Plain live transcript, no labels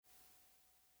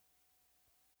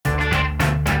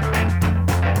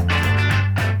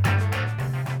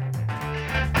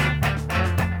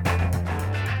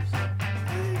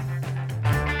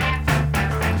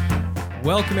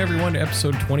Welcome, everyone, to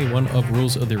episode 21 of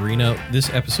Rules of the Arena.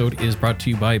 This episode is brought to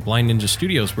you by Blind Ninja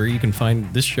Studios, where you can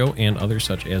find this show and others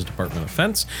such as Department of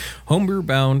Defense, Homebrew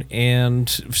Bound, and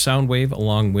Soundwave,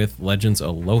 along with Legends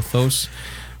of Lothos.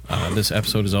 This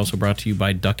episode is also brought to you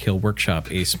by Duck Hill Workshop,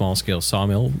 a small-scale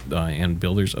sawmill and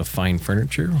builders of fine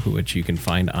furniture, which you can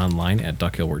find online at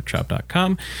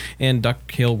duckhillworkshop.com, and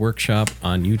Duck Hill Workshop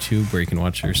on YouTube, where you can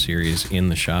watch their series In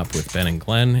the Shop with Ben and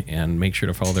Glenn, and make sure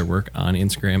to follow their work on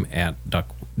Instagram at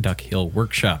Duck Hill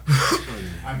Workshop.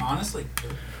 I'm honestly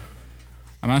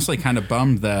kind of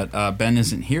bummed that Ben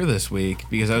isn't here this week,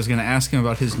 because I was going to ask him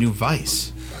about his new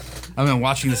Vice. I've been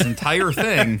watching this entire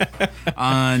thing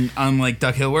on like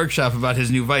Duck Hill Workshop about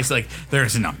his new Vice. Like,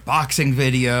 there's an unboxing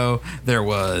video, there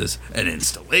was an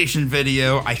installation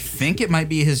video. I think it might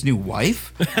be his new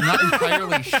wife. I'm not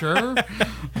entirely sure,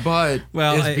 but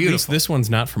Well, it's at beautiful. least this one's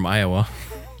not from Iowa.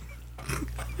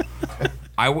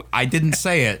 I didn't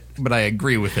say it, but I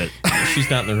agree with it. She's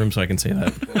not in the room, so I can say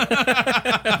that.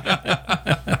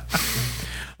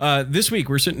 This week,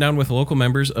 we're sitting down with local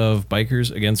members of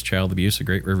Bikers Against Child Abuse, the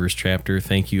Great Rivers chapter.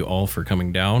 Thank you all for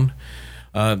coming down.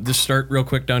 Just start real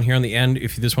quick down here on the end.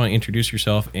 If you just want to introduce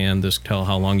yourself and just tell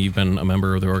how long you've been a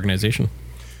member of the organization.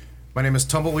 My name is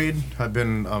Tumbleweed. I've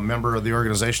been a member of the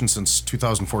organization since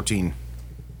 2014.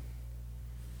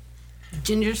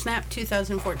 Ginger Snap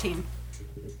 2014.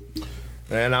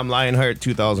 And I'm Lionheart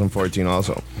 2014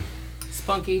 also.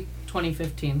 Spunky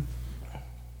 2015.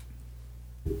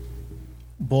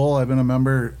 Bull, I've been a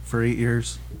member for 8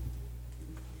 years.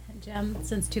 Gem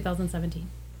since 2017.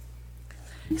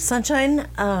 Sunshine,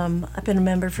 I've been a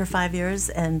member for 5 years,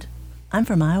 and I'm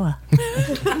from Iowa.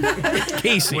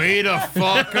 Casey. Way to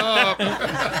fuck up.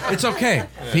 It's okay.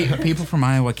 People from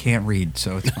Iowa can't read,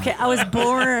 so it's fine. Okay, I was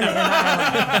born in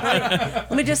Iowa.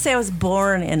 Let me just say I was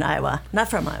born in Iowa, not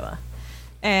from Iowa.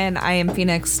 And I am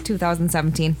Phoenix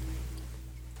 2017.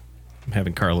 I'm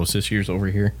having Carlos this year's over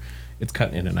here. It's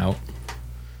cutting in and out.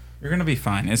 You're going to be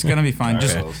fine. It's going to be fine.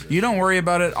 Just you don't worry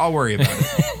about it. I'll worry about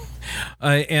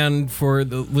it. And for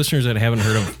the listeners that haven't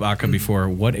heard of BACA before,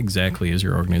 what exactly is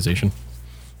your organization?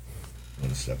 I'm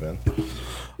gonna step in.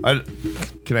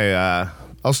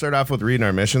 I'll start off with reading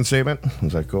our mission statement.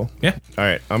 Is that cool? Yeah. All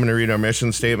right. I'm going to read our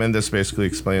mission statement. This basically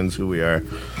explains who we are.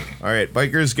 All right.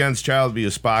 Bikers Against Child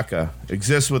Abuse, BACA,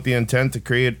 exists with the intent to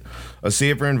create a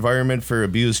safer environment for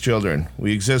abused children.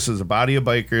 We exist as a body of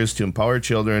bikers to empower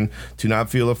children to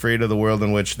not feel afraid of the world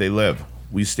in which they live.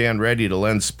 We stand ready to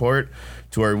lend support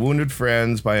to our wounded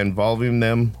friends by involving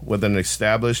them with an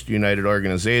established, united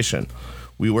organization.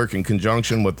 We work in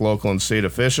conjunction with local and state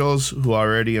officials who are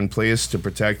already in place to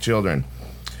protect children.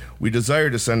 We desire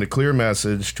to send a clear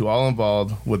message to all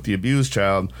involved with the abused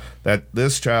child that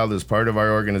this child is part of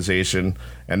our organization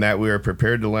and that we are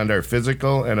prepared to lend our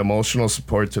physical and emotional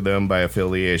support to them by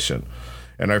affiliation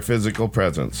and our physical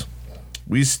presence.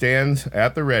 We stand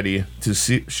at the ready to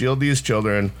shield these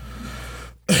children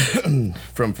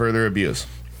from further abuse.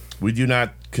 We do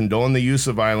not condone the use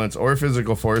of violence or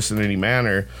physical force in any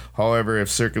manner. However, if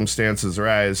circumstances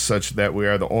arise such that we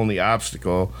are the only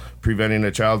obstacle preventing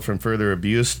a child from further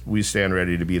abuse, we stand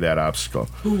ready to be that obstacle.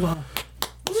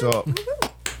 So,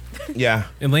 yeah.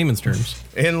 In layman's terms.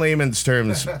 In layman's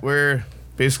terms, we're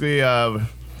basically a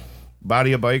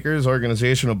body of bikers,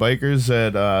 organization of bikers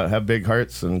that have big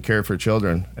hearts and care for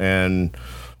children. And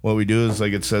what we do is,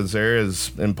 like it says there,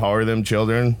 is empower them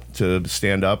children to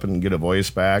stand up and get a voice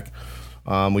back.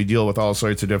 We deal with all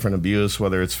sorts of different abuse,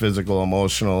 whether it's physical,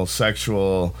 emotional,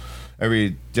 sexual,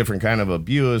 every different kind of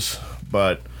abuse.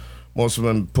 But most of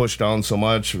them push down so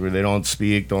much where they don't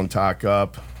speak, don't talk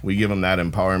up. We give them that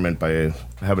empowerment by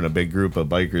having a big group of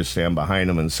bikers stand behind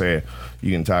them and say,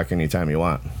 you can talk anytime you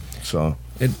want. So,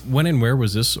 When and where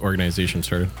was this organization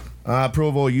started?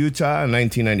 Provo, Utah in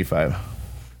 1995.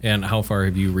 And how far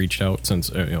have you reached out since,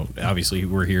 obviously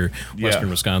we're here, western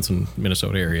Wisconsin,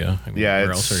 Minnesota area. I mean, where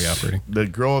else are you operating? The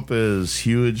growth is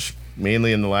huge,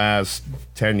 mainly in the last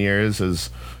 10 years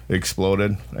has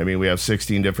exploded. I mean, we have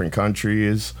 16 different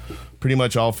countries, pretty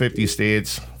much all 50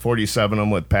 states, 47 of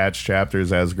them with patch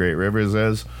chapters as Great Rivers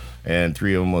is, and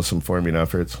 3 of them with some forming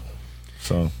efforts.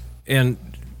 So. And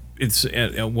it's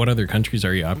what other countries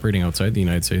are you operating outside the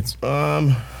United States?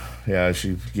 Yeah,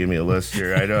 she gave me a list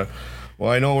here. Well,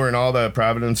 I know we're in all the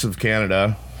provinces of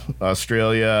Canada,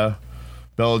 Australia,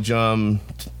 Belgium,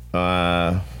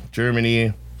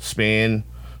 Germany, Spain,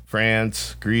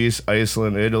 France, Greece,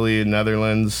 Iceland, Italy,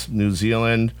 Netherlands, New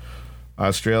Zealand,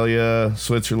 Australia,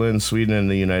 Switzerland, Sweden,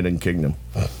 and the United Kingdom.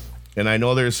 And I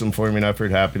know there's some forming effort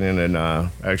happening in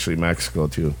actually Mexico,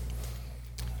 too.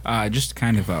 Just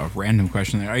kind of a random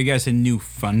question there. Are you guys in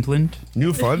Newfoundland?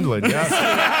 Newfoundland, yes.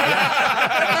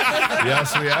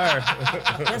 Yes, we are.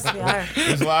 Yes, we are.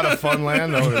 There's a lot of fun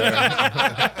land over there.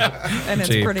 And it's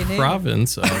a pretty neat.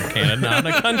 province of Canada, not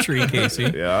a country,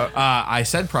 Casey. Yeah, I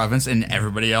said province, and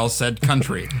everybody else said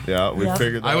country. yeah, we Yep.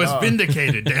 figured that I was out.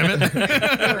 vindicated, damn it. We're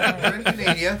in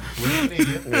Canada. We're in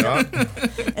Canada.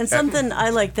 Yeah. And something I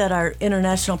like that our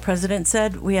international president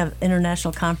said, we have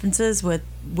international conferences where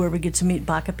we get to meet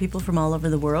BACA people from all over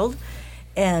the world.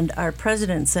 And our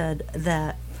president said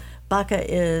that BACA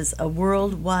is a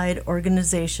worldwide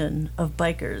organization of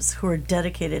bikers who are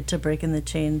dedicated to breaking the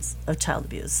chains of child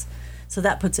abuse. So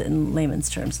that puts it in layman's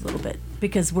terms a little bit,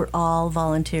 because we're all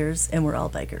volunteers and we're all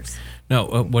bikers. Now,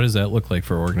 what does that look like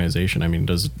for organization? I mean,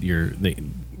 does the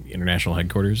international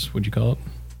headquarters, would you call it?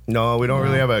 No, we don't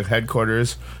really have a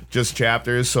headquarters, just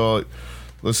chapters. So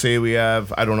let's say we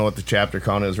have, I don't know what the chapter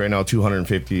count is right now,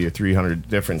 250 or 300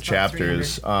 different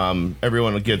chapters.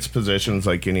 Everyone gets positions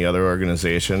like any other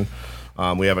organization.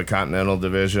 We have a continental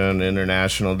division,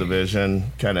 international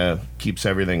division, kind of keeps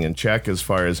everything in check as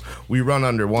far as we run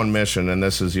under one mission, and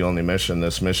this is the only mission.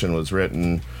 This mission was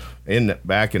written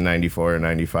back in 94 or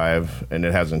 95, and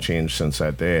it hasn't changed since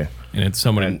that day. And it's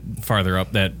someone farther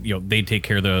up that, they take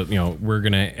care of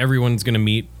the, everyone's going to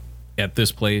meet at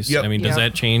this place. Yep. I mean, does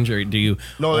that change, or do you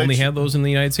only have those in the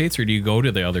United States, or do you go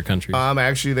to the other countries?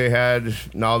 Actually, they had,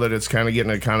 now that it's kind of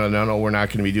getting a continental, we're not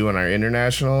going to be doing our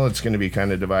international. It's going to be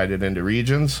kind of divided into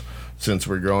regions. Since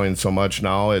we're growing so much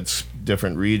now, it's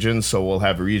different regions, so we'll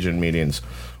have region meetings,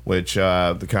 which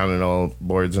the continental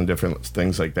boards and different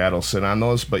things like that will sit on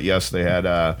those. But yes, they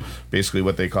had basically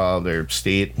what they call their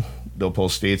state. They'll pull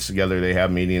states together. They have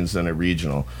meetings in a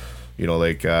regional.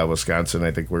 Like Wisconsin, I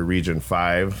think we're Region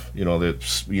 5. The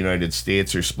United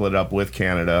States are split up with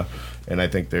Canada, and I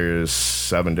think there's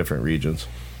 7 different regions.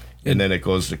 And then it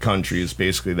goes to countries,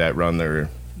 basically, that run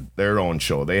their own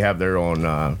show. They have their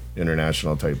own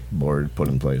international type board put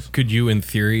in place. Could you, in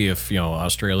theory, if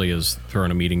Australia's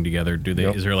throwing a meeting together,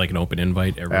 is there like an open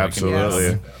invite? Absolutely.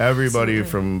 Yes. Everybody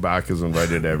from BACA is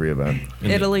invited to every event.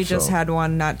 Italy just had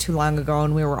one not too long ago,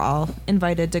 and we were all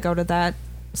invited to go to that.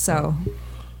 So,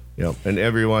 Yep, and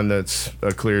everyone that's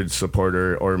a cleared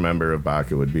supporter or member of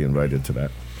BACA would be invited to that.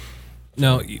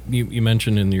 Now, you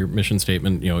mentioned in your mission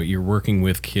statement, you're working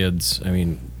with kids. I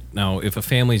mean, now, if a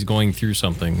family's going through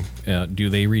something, do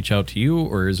they reach out to you,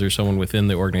 or is there someone within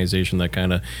the organization that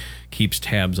kind of keeps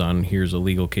tabs on, here's a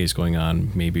legal case going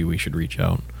on, maybe we should reach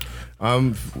out?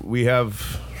 We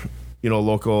have,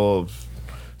 local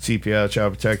CPS,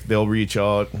 Child Protect, they'll reach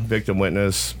out, victim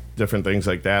witness, different things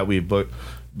like that. We've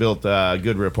built a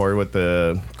good rapport with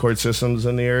the court systems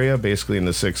in the area, basically in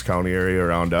the 6-county area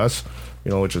around us,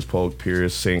 which is Polk,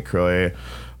 Pierce, St. Croix,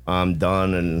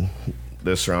 Dunn, and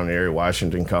the surrounding area,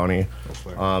 Washington County.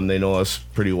 They know us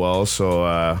pretty well,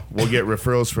 so we'll get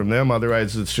referrals from them.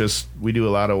 Otherwise, it's just we do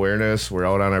a lot of awareness. We're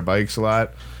out on our bikes a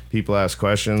lot. People ask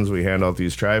questions. We hand out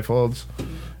these trifolds,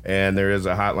 and there is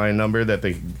a hotline number that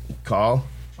they call.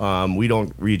 We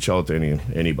don't reach out to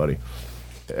anybody.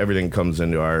 Everything comes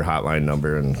into our hotline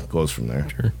number and goes from there.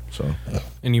 Sure. So,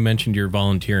 and you mentioned you're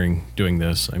volunteering doing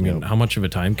this. I mean, how much of a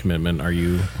time commitment are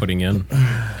you putting in?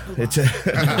 It's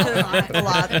a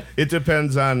lot. It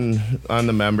depends on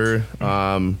the member.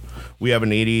 We have an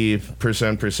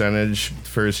 80% percentage.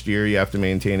 First year, you have to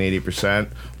maintain 80%,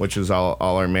 which is all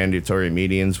our mandatory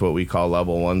meetings, what we call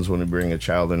level 1s when we bring a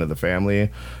child into the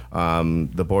family.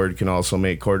 The board can also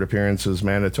make court appearances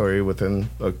mandatory within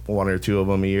 1 or 2 of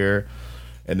them a year.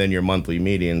 And then your monthly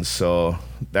meetings. So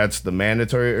that's the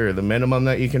mandatory or the minimum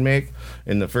that you can make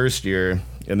in the first year.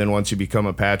 And then once you become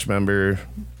a patch member,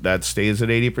 that stays at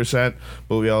 80%.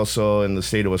 But we also, in the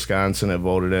state of Wisconsin, have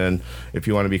voted in, if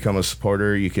you want to become a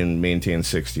supporter, you can maintain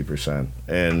 60%.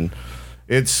 And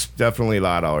it's definitely a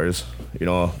lot of hours.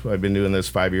 I've been doing this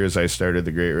 5 years. I started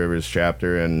the Great Rivers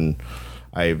chapter, and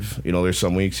there's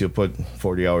some weeks you'll put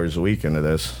 40 hours a week into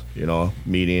this,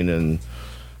 meeting and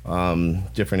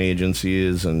different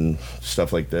agencies and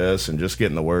stuff like this, and just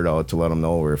getting the word out to let them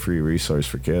know we're a free resource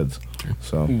for kids.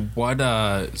 So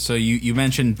so you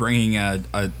mentioned bringing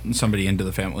somebody into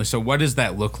the family. So what does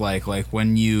that look like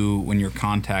when you're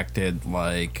contacted?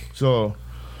 So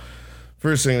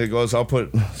first thing that goes, I'll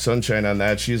put Sunshine on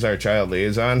that. She's our child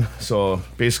liaison. So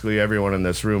basically everyone in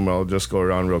this room, I'll just go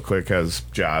around real quick, has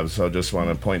jobs. So I just want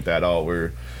to point that out.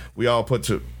 We all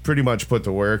pretty much put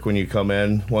to work when you come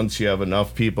in. Once you have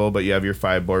enough people, but you have your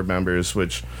 5 board members,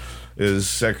 which is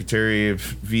secretary,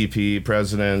 VP,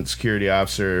 president, security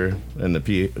officer, and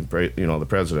the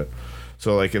president.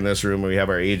 So, like in this room, we have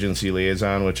our agency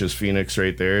liaison, which is Phoenix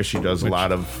right there. She does a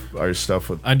lot of our stuff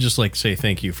with. I'd just like to say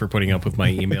thank you for putting up with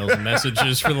my emails and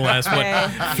messages for the last,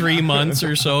 3 months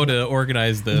or so to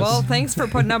organize this. Well, thanks for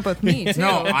putting up with me, too.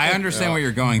 No, I understand what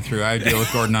you're going through. I deal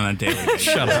with Gordon on a daily basis.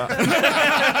 Shut up.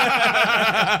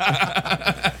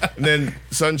 And then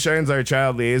Sunshine's our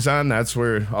child liaison. That's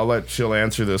where she'll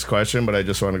answer this question, but I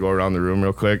just want to go around the room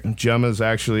real quick. Gemma's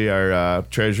actually our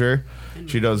treasurer.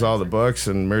 She does all the books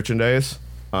and merchandise.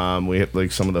 We have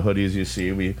like some of the hoodies you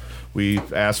see. We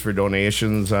ask for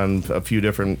donations on a few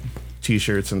different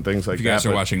T-shirts and things like that. If you guys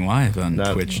are watching live on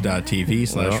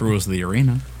twitch.tv/Rules of the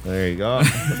Arena. There you go.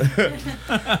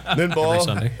 Then Bull,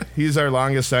 he's our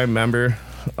longest time member.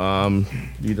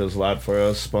 He does a lot for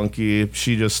us. Spunky,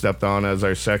 she just stepped on as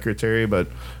our secretary, but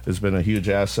has been a huge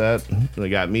asset. They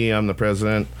got me, I'm the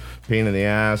president. Pain in the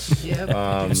ass.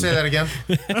 Yep. Say that again.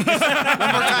 One more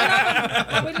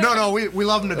time. No, we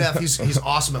love him to death. He's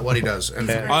awesome at what he does. And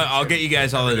I'll get you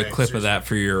guys all a clip of that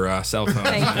for your cell phone.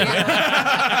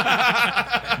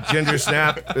 Ginger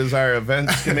Snap is our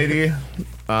events committee.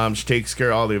 She takes care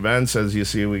of all the events. As you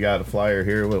see, we got a flyer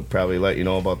here. We'll probably let you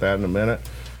know about that in a minute.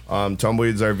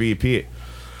 Tumbleweed's our VP.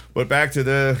 But back to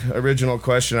the original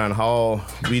question on how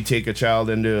we take a child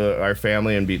into our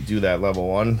family and do that level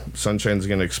 1. Sunshine's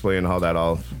going to explain how that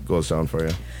all goes down for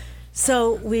you.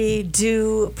 So we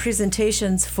do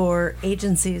presentations for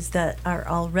agencies that are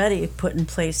already put in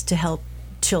place to help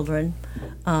children,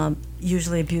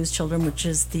 usually abused children, which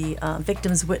is the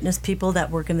victims witness people that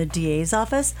work in the DA's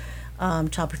office,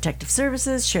 Child Protective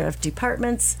Services, sheriff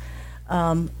departments,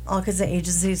 all kinds of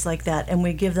agencies like that. And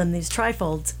we give them these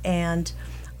trifolds, and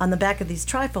on the back of these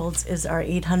trifolds is our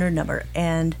 800 number.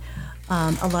 And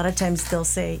a lot of times they'll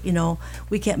say,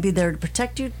 we can't be there to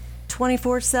protect you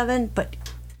 24/7, but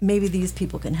maybe these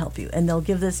people can help you. And they'll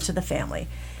give this to the family.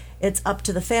 It's up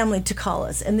to the family to call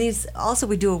us. And these, also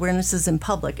we do awarenesses in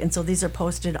public. And so these are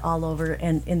posted all over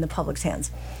and in the public's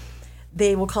hands.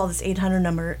 They will call this 800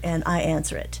 number and I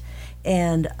answer it.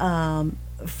 And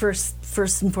first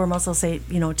and foremost, I'll say,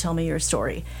 tell me your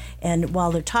story. And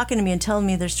while they're talking to me and telling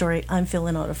me their story, I'm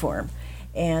filling out a form.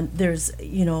 And there's,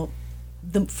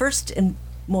 the first and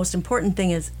most important thing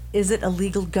is it a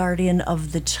legal guardian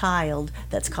of the child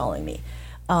that's calling me?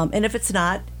 And if it's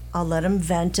not, I'll let them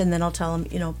vent, and then I'll tell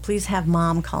them, please have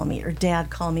mom call me or dad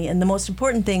call me. And the most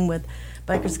important thing with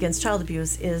Bikers Against Child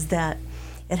Abuse is that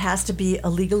it has to be a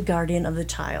legal guardian of the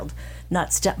child,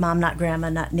 not stepmom, not grandma,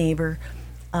 not neighbor.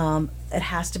 It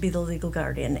has to be the legal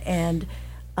guardian. And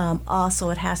also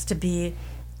it has to be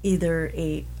either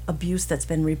a abuse that's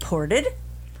been reported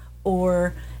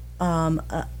or an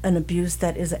abuse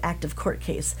that is an active court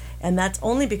case. And that's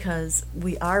only because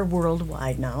we are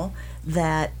worldwide now,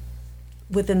 that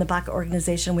within the BACA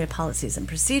organization we have policies and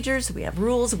procedures, we have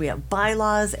rules, we have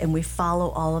bylaws, and we follow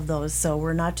all of those. So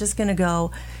we're not just going to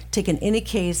go take in any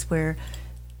case where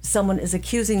someone is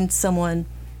accusing someone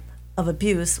of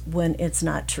abuse when it's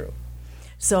not true.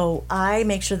 So I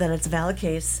make sure that it's a valid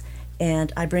case,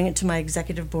 and I bring it to my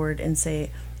executive board and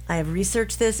say, I have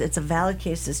researched this, it's a valid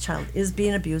case, this child is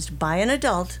being abused by an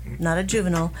adult, not a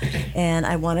juvenile, and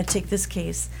I want to take this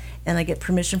case, and I get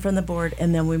permission from the board,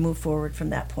 and then we move forward from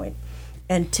that point.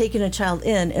 And taking a child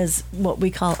in is what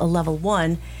we call a level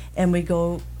 1, and we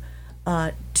go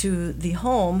to the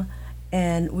home,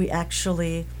 and we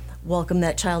actually welcome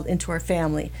that child into our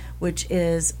family, which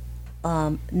is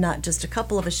not just a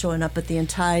couple of us showing up, but the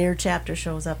entire chapter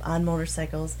shows up on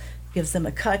motorcycles, gives them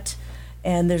a cut,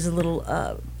 and there's a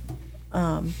little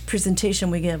presentation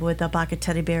we give with a BACA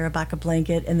teddy bear, a BACA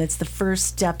blanket, and it's the first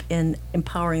step in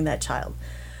empowering that child.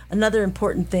 Another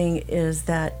important thing is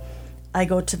that I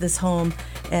go to this home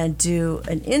and do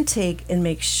an intake and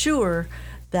make sure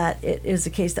that it is a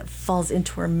case that falls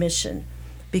into our mission,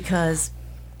 because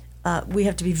we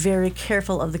have to be very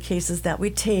careful of the cases that we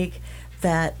take,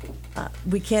 that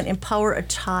we can't empower a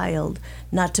child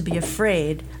not to be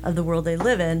afraid of the world they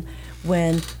live in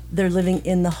when they're living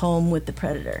in the home with the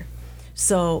predator.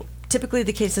 So typically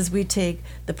the cases we take,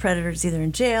 the predator's either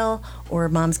in jail or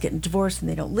mom's getting divorced and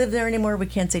they don't live there anymore. We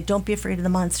can't say, don't be afraid of the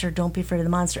monster, don't be afraid of the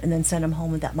monster, and then send them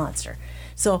home with that monster.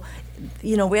 So,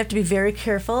 we have to be very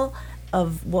careful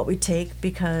of what we take,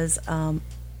 because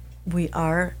we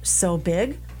are so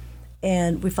big,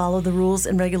 and we follow the rules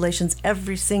and regulations.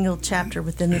 Every single chapter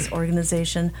within this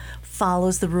organization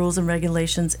follows the rules and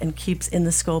regulations and keeps in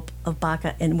the scope of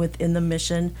BACA and within the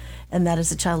mission, and that is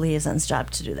the child liaison's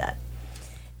job to do that.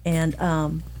 And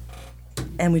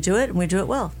we do it, and we do it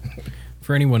well.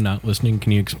 For anyone not listening,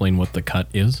 can you explain what the cut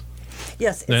is?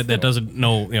 Yes. That doesn't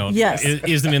know, Yes.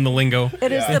 isn't in the lingo.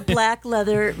 It is the black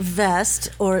leather vest,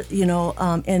 or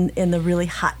in the really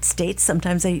hot states,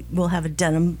 sometimes they will have a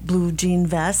denim blue jean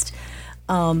vest.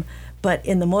 But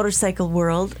in the motorcycle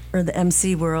world or the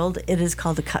MC world, it is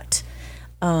called a cut.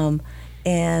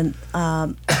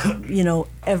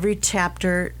 Every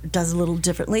chapter does a little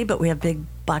differently, but we have big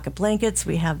BACA blankets,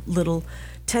 we have little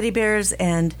teddy bears,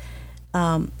 and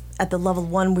at the level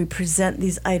 1, we present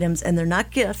these items, and they're not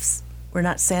gifts. We're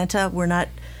not Santa, we're not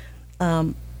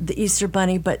the Easter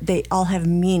Bunny, but they all have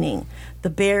meaning. The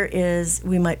bear is,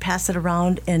 we might pass it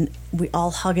around and we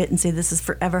all hug it and say, this is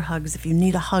forever hugs. If you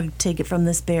need a hug, take it from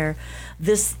this bear.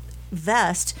 This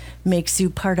vest makes you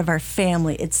part of our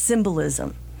family. It's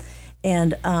symbolism.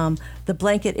 And the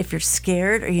blanket, if you're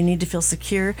scared or you need to feel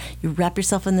secure, you wrap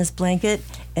yourself in this blanket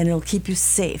and it'll keep you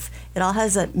safe. It all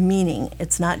has a meaning.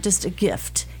 It's not just a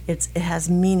gift. It has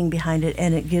meaning behind it,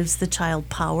 and it gives the child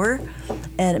power,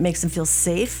 and it makes them feel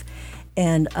safe.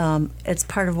 And it's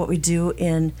part of what we do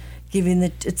in giving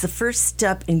it's the first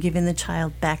step in giving the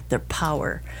child back their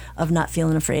power of not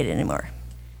feeling afraid anymore.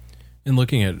 And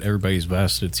looking at everybody's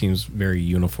vest, it seems very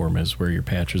uniform as where your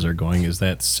patches are going. Is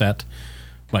that set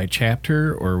by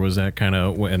chapter, or was that kind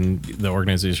of when the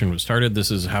organization was started, this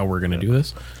is how we're going to do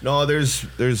this? No,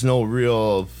 there's no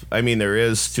real, there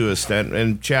is to a extent,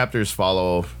 and chapters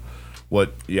follow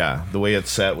the way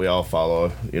it's set, we all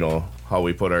follow, how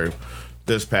we put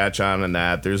this patch on and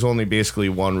that. There's only basically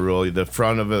one rule. The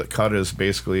front of it cut is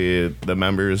basically the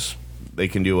members, they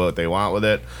can do what they want with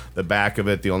it. The back of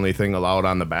it, the only thing allowed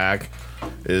on the back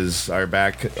is our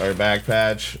back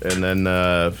patch, and then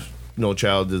No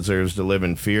Child Deserves to Live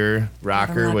in Fear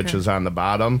rocker, which is on the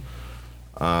bottom.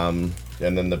 And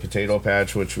then the potato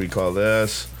patch, which we call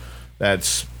this.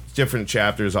 That's different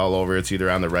chapters all over. It's either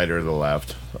on the right or the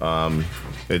left.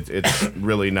 It's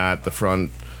really not, the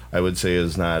front, I would say,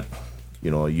 is not,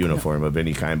 a uniform of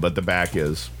any kind, but the back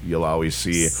is. You'll always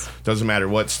see, doesn't matter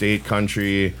what state,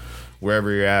 country,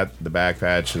 wherever you're at, the back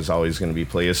patch is always going to be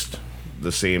placed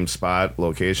the same spot,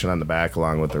 location on the back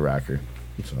along with the rocker.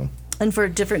 So. And for a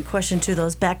different question too,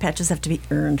 those back patches have to be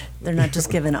earned. They're not just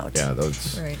given out. Yeah,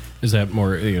 those. Right. Is that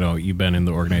more, you've been in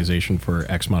the organization for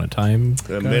X amount of time?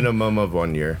 A minimum of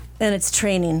 1 year. And it's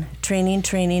training. You have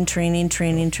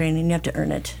to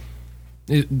earn it.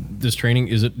 This training,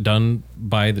 is it done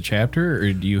by the chapter,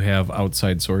 or do you have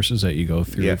outside sources that you go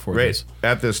through for this?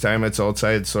 At this time, it's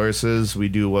outside sources. We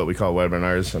do what we call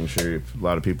webinars. I'm sure a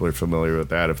lot of people are familiar with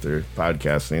that if they're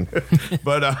podcasting.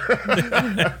 But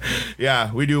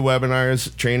we do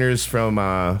webinars. Trainers from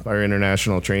our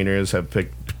international trainers have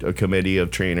picked a committee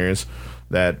of trainers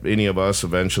that any of us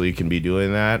eventually can be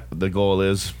doing that. The goal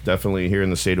is definitely here in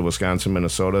the state of Wisconsin,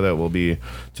 Minnesota, that we'll be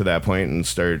to that point and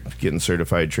start getting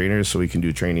certified trainers so we can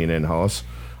do training in-house.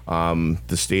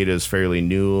 The state is fairly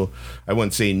new. I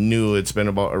wouldn't say new. It's been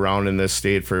around in this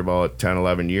state for about 10,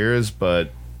 11 years,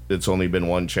 but it's only been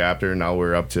one chapter. Now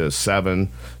we're up to 7.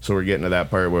 So we're getting to that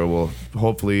part where we'll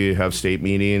hopefully have state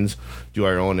meetings, do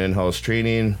our own in-house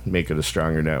training, make it a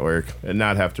stronger network, and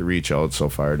not have to reach out so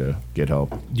far to get help.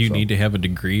 Do you need to have a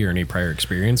degree or any prior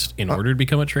experience in order to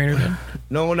become a trainer then?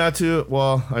 No, not to.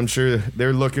 Well, I'm sure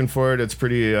they're looking for it. It's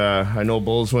pretty, I know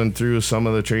Bulls went through some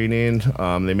of the training.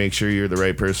 They make sure you're the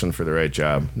right person for the right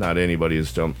job. Not anybody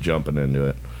is jumping into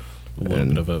it. A little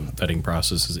bit of a vetting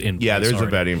process is in place. Yeah, there's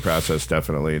already. a vetting process,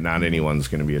 definitely. Not anyone's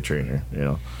going to be a trainer,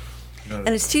 And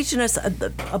it's teaching us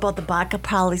about the BACA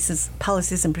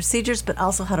policies and procedures, but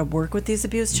also how to work with these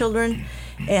abused children.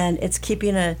 And it's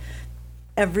keeping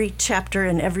every chapter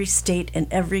in every state and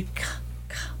every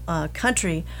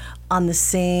country on the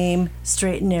same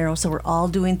straight and narrow. So we're all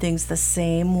doing things the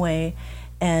same way,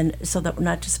 and so that we're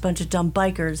not just a bunch of dumb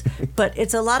bikers. But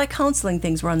it's a lot of counseling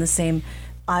things. We're on the same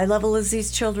eye level as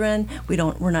these children.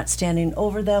 We're not standing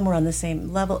over them. We're on the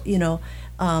same level.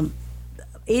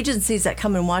 Agencies that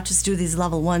come and watch us do these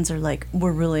level 1s are like,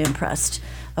 we're really impressed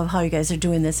of how you guys are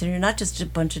doing this, and you're not just a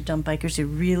bunch of dumb bikers. You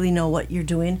really know what you're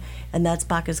doing, and that's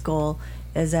BACA's goal,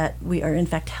 is that we are in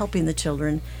fact helping the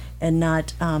children, and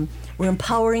not we're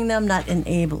empowering them, not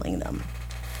enabling them.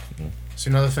 See,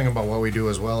 another thing about what we do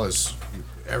as well is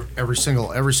every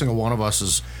single one of us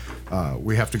is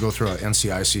we have to go through an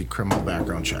NCIC criminal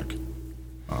background check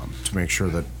to make sure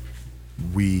that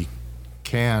we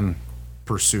can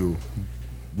pursue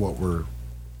what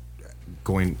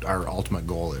our ultimate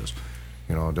goal is,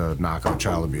 to knock out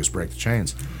child abuse, break the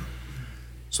chains.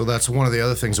 So that's one of the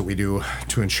other things that we do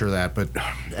to ensure that. But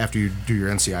after you do your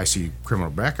NCIC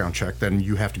criminal background check, then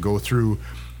you have to go through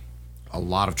a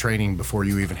lot of training before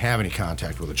you even have any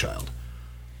contact with a child.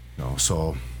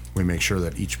 So we make sure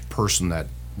that each person that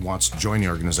wants to join the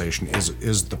organization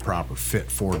is the proper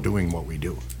fit for doing what we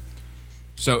do.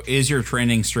 So is your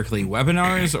training strictly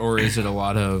webinars, or is it a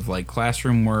lot of like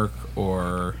classroom work,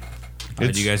 or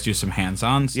do you guys do some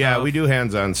hands-on stuff? Yeah, we do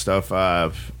hands-on stuff.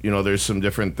 There's some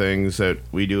different things that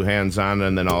we do hands-on,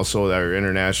 and then also our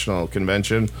international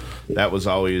convention, that was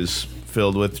always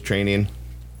filled with training,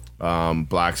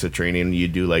 blocks of training. You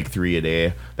do like 3 a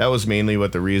day. That was mainly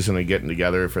what the reason of getting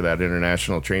together for that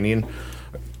international training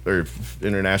or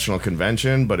international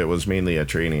convention, but it was mainly a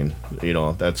training.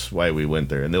 That's why we went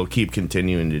there, and they'll keep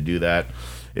continuing to do that.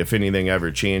 If anything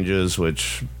ever changes,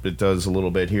 which it does a little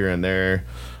bit here and there,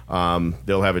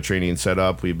 they'll have a training set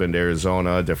up. We've been to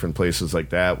Arizona, different places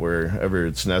like that. Wherever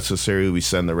it's necessary, we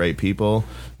send the right people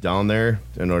down there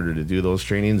in order to do those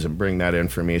trainings and bring that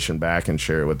information back and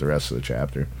share it with the rest of the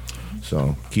chapter.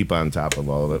 So keep on top of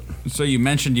all of it. So you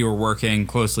mentioned you were working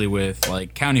closely with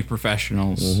like county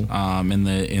professionals in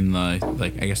the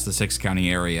like I guess the 6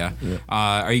 county area. Yeah.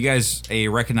 Are you guys a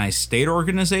recognized state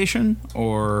organization,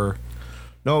 or?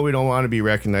 No, we don't want to be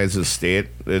recognized as state.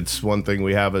 It's one thing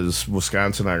we have as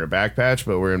Wisconsin on our back patch,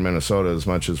 but we're in Minnesota as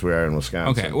much as we are in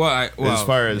Wisconsin. Okay, well, as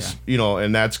far as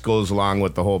and that goes along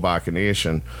with the whole BACA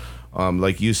Nation.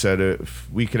 Like you said, if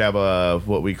we could have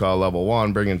what we call level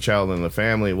 1, bringing child in the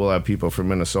family, we'll have people from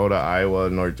Minnesota, Iowa,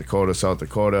 North Dakota, South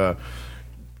Dakota,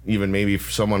 even maybe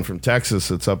someone from Texas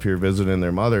that's up here visiting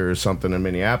their mother or something in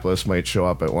Minneapolis might show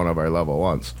up at one of our level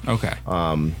 1s. Okay.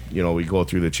 We go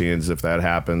through the chains. If that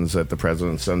happens, that the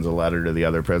president sends a letter to the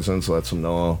other presidents, lets them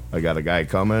know I got a guy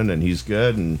coming and he's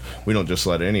good, and we don't just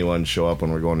let anyone show up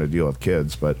when we're going to deal with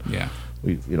kids, but yeah.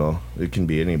 It can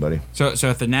be anybody. So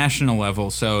at the national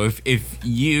level, so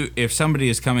if somebody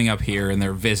is coming up here and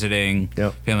they're visiting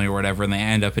family or whatever, and they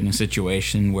end up in a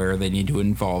situation where they need to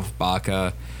involve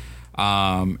BACA,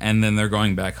 and then they're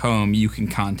going back home, you can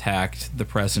contact the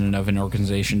president of an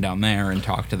organization down there and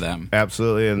talk to them.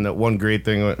 Absolutely, and the one great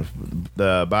thing,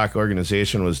 the BACA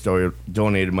organization was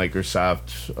donated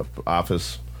Microsoft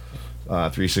Office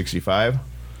 365.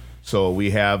 So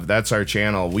that's our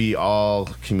channel. We all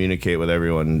communicate with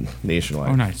everyone nationwide.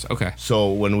 Oh, nice. Okay.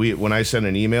 So when I send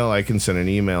an email, I can send an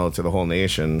email to the whole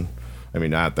nation. I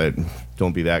mean, not that,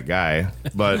 don't be that guy,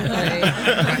 but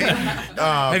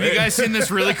have you guys seen this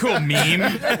really cool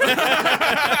meme?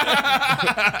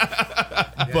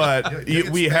 But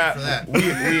we have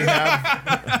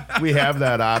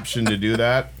that option to do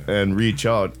that and reach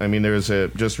out. I mean, there's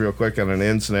just real quick on an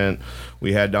incident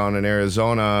we had down in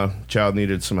Arizona. Child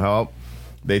needed some help.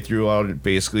 They threw out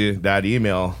basically that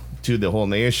email to the whole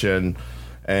nation,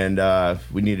 and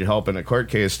we needed help in a court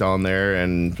case down there.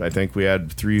 And I think we had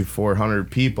 300-400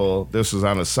 people. This was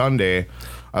on a Sunday.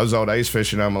 I was out ice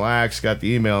fishing on Mille Lacs, got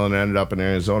the email, and ended up in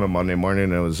Arizona Monday morning,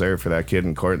 and I was there for that kid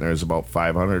in court, and there was about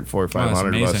 500 of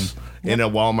us in a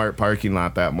Walmart parking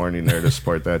lot that morning there to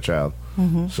support that child.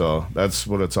 Mm-hmm. So that's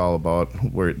what it's all about.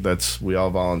 We all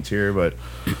volunteer, but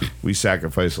we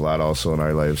sacrifice a lot also in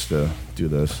our lives to do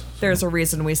this. There's a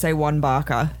reason we say one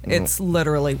BACA. It's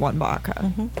literally one BACA.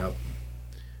 Mm-hmm. Yep.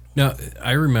 Now,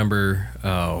 I remember,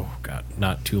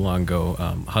 not too long ago,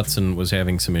 Hudson was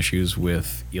having some issues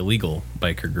with illegal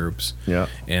biker groups. Yeah.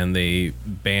 And they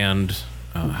banned,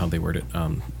 how they word it,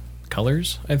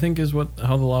 colors, I think is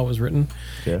how the law was written.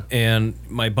 Yeah. And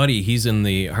my buddy, he's in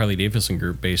the Harley Davidson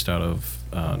group based out of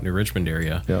New Richmond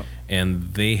area. Yeah.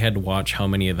 And they had to watch how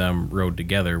many of them rode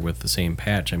together with the same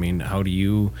patch. I mean,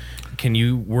 can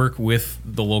you work with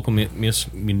the local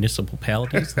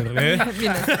municipalities?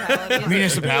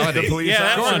 Municipality.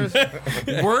 Yeah, that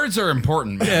one. Words are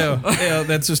important, man. Yeah,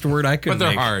 that's just a word I couldn't But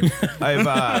they're make. hard.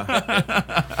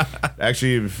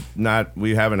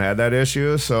 We haven't had that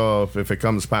issue, so if it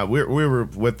comes upon, we were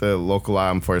with the local law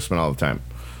enforcement all the time.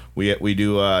 We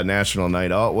do a national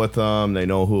night out with them. They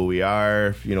know who we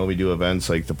are. We do events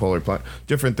like the Polar Plunge,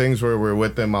 different things where we're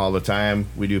with them all the time.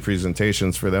 We do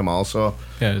presentations for them also.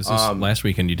 Yeah, is this last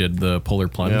weekend you did the Polar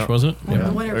Plunge, wasn't it?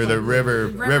 Yeah. Or the river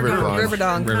plunge. River Dunk.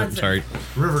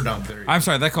 River Dunk. There you go. I'm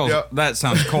sorry, that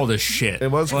sounds cold as shit. It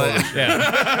was cold as shit.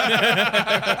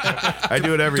 I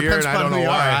do it every year, and I don't know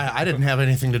why. I didn't have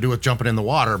anything to do with jumping in the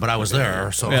water, but I was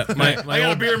there. So Yeah, I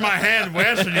got a beer in my hand,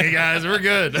 western you guys. We're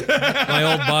good. my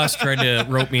old boss tried to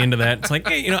rope me into that. It's like,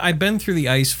 hey, I've been through the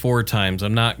ice 4 times.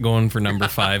 I'm not going for number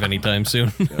 5 anytime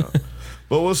soon.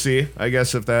 But we'll see. I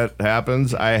guess if that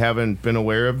happens, I haven't been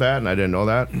aware of that, and I didn't know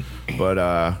that. But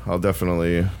I'll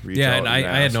definitely reach out. And I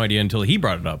had no idea until he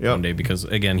brought it up one day because,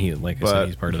 again, I said,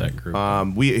 he's part of that group.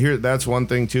 That's one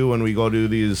thing too. When we go do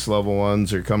these level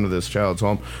 1s or come to this child's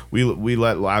home, we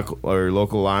let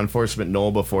local law enforcement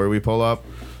know before we pull up.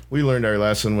 we learned our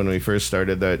lesson when we first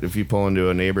started that if you pull into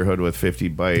a neighborhood with 50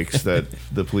 bikes, that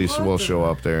the police will show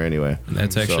up there anyway. And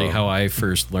that's actually how I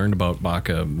first learned about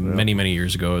BACA many, many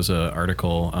years ago. As an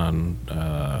article on,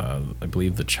 I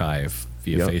believe, the Chive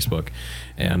via Facebook,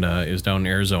 and it was down in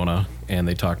Arizona, and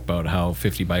they talked about how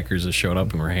 50 bikers had showed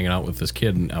up and were hanging out with this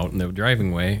kid out in the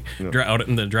driving way, out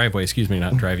in the driveway. Excuse me,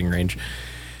 not driving range.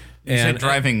 And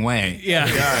driving way.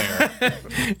 Yeah.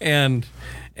 and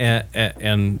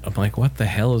I'm like, what the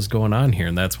hell is going on here?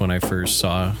 And that's when I first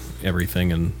saw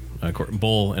everything. And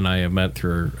Bull and I have met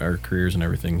through our careers and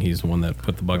everything. He's the one that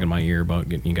put the bug in my ear about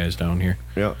getting you guys down here.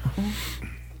 Yeah.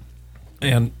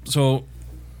 And so,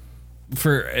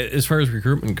 for as far as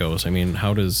recruitment goes, I mean,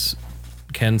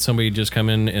 can somebody just come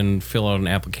in and fill out an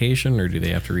application, or do they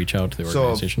have to reach out to the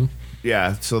organization?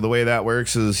 So the way that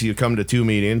works is you come to 2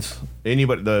 meetings.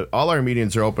 All our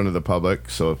meetings are open to the public,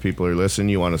 so if people are listening,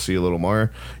 you want to see a little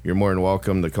more, you're more than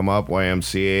welcome to come up.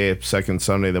 YMCA, second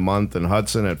Sunday of the month in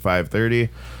Hudson at 5:30.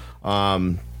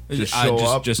 Just show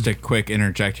up. Just a quick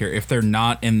interject here. If they're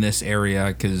not in this area,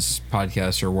 because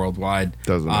podcasts are worldwide,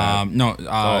 doesn't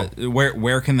matter.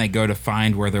 Where can they go to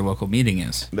find where their local meeting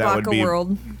is? That would be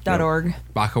BACAworld.org.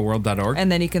 BACAworld.org. And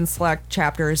then you can select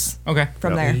chapters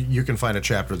from there. You can find a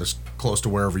chapter that's close to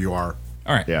wherever you are.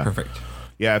 All right, perfect.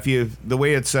 Yeah, the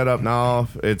way it's set up now,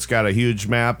 it's got a huge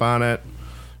map on it,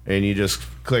 and you just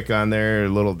click on there, a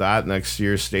little dot next to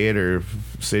your state or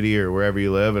city or wherever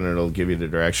you live, and it'll give you the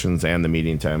directions and the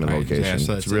meeting time and location. Yeah,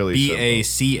 so it's really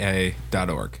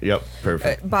BACA.org. Yep,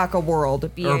 perfect. BACA World. Or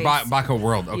BACA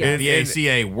World. Okay,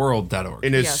 BACAworld.org.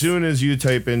 And as soon as you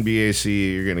type in BAC,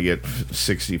 you're going to get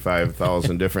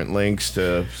 65,000 different links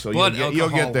to. So you'll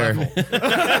get there.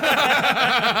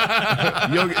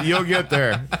 you'll get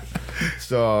there.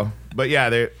 So, but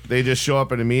yeah, they just show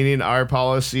up at a meeting. Our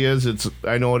policy is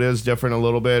I know it is different a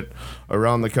little bit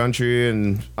around the country,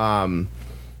 and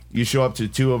you show up to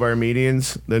 2 of our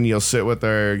meetings, then you'll sit with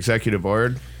our executive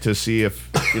board to see if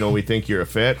we think you're a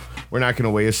fit. We're not going to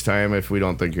waste time if we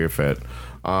don't think you're a fit.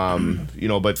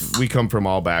 But we come from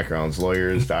all backgrounds: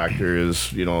 lawyers,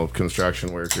 doctors,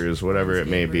 construction workers, whatever it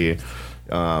may be,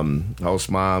 house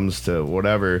moms to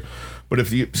whatever. But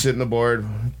if you sit in the board,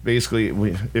 if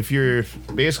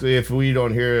we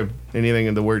don't hear anything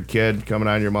in the word kid coming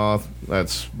out of your mouth,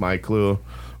 that's my clue.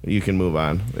 You can move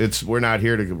on. We're not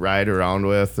here to ride around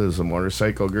with as a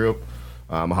motorcycle group.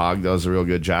 Hog does a real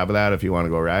good job of that. If you want to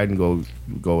go ride, and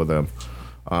go with them.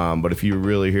 But if you're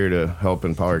really here to help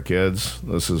empower kids,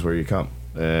 this is where you come.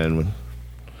 And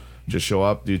just show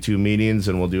up, do 2 meetings,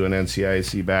 and we'll do an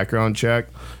NCIC background check.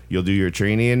 You'll do your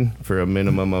training for a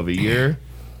minimum of a year.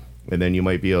 And then you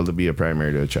might be able to be a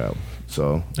primary to a child.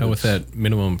 So now with that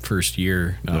minimum first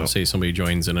year, say somebody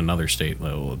joins in another state,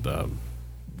 the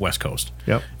West Coast,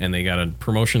 and they got a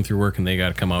promotion through work and they got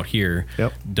to come out here.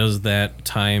 Does that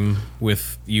time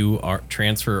with you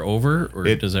transfer over, or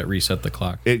does that reset the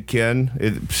clock? It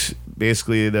can.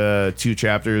 Basically, the 2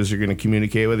 chapters are going to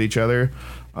communicate with each other.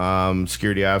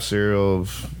 Security officer will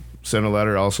send a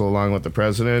letter also along with the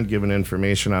president, giving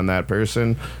information on that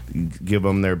person, give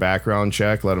them their background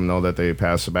check, let them know that they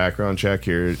passed the background check.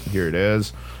 Here it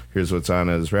is. Here's what's on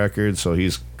his record, so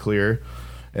he's clear.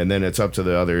 And then it's up to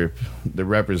the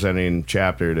representing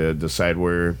chapter to decide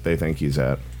where they think he's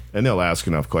at. And they'll ask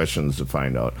enough questions to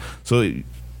find out. So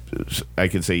I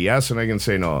can say yes and I can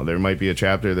say no. There might be a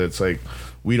chapter that's like,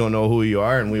 we don't know who you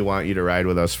are and we want you to ride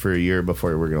with us for a year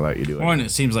before we're going to let you do it. Well, and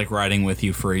it seems like riding with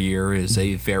you for a year is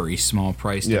a very small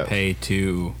price to pay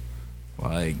to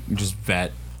just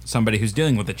vet somebody who's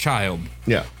dealing with a child.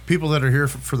 Yeah. People that are here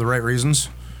for the right reasons,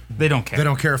 they don't care. They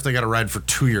don't care if they got to ride for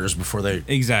 2 years before they...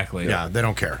 Exactly. Yeah, they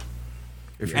don't care.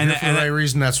 If you're here for the right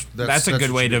reason, that's a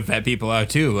good way to vet people out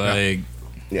too.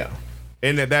 Yeah.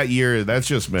 And that year, that's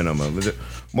just minimum.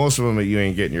 Most of them, you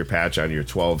ain't getting your patch on your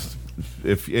 12th.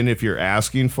 If you're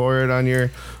asking for it on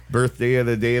your birthday of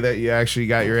the day that you actually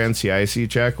got your NCIC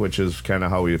check, which is kind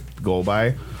of how we go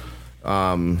by,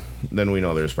 then we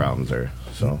know there's problems there.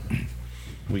 So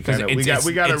we got a rule of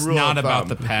thumb. It's not about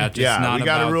the patch. We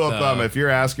got a rule of thumb. If you're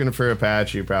asking for a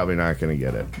patch, you're probably not going to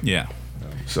get it. Yeah.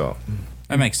 So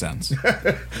that makes sense.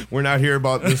 We're not here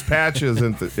about this patch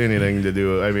isn't anything to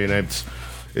do. I mean,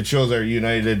 it shows our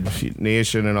united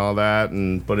nation and all that,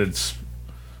 but it's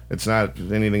not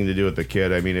anything to do with the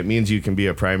kid. I mean, it means you can be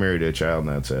a primary to a child,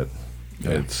 and that's it.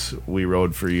 Yeah. We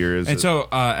rode for years. And so,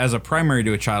 as a primary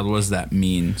to a child, what does that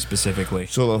mean specifically?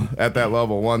 So, at that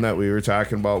level 1 that we were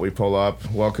talking about, we pull up,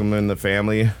 welcome in the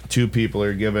family. 2 people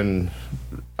are given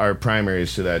our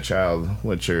primaries to that child,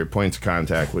 which are points of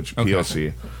contact, which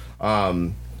POC.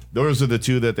 Those are the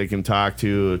 2 that they can talk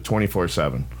to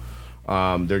 24/7.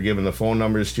 They're given the phone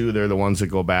numbers too. They're the ones that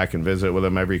go back and visit with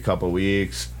them every couple of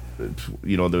weeks.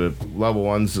 You know, the level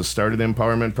one's the start of the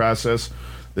empowerment process.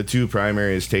 The two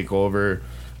primaries take over,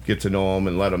 get to know them,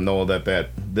 and let them know that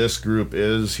this group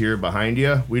is here behind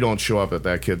you. We don't show up at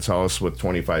that kid's house with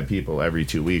 25 people every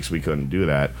 2 weeks. We couldn't do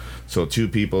that. So 2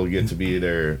 people get to be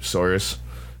their source,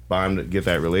 bond, get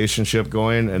that relationship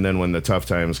going, and then when the tough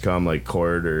times come, like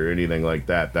court or anything like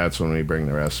that, that's when we bring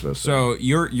the rest of us. So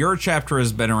your chapter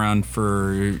has been around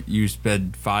for, you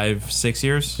said 5-6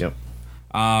 years? Yep.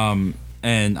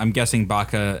 And I'm guessing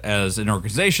BACA as an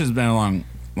organization has been along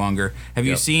longer. Have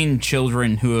you seen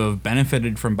children who have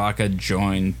benefited from BACA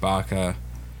join BACA?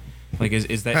 Like,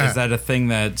 is that a thing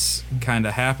that's kind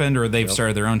of happened, or they've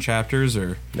started their own chapters,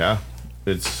 or? Yeah.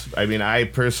 I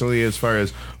personally, as far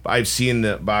as I've seen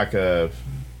the BACA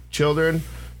children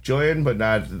join, but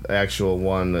not the actual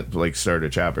one that like started a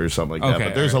chapter or something like that.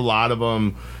 But there's a lot of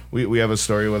them. We have a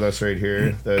story with us right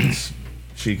here that's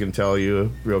she can tell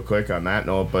you real quick on that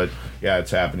note. But yeah, it's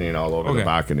happening all over the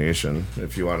BACA nation.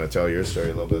 If you want to tell your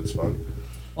story a little bit, Spunk.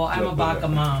 Well, I'm a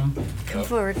BACA mom. Come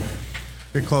forward.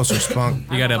 Get closer,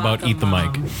 Spunk. You got to about eat the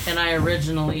mic. And I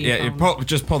originally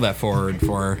just pull that forward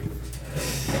for her.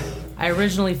 I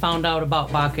originally found out about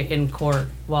BACA in court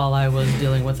while I was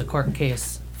dealing with a court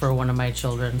case for one of my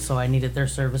children, so I needed their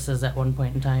services at one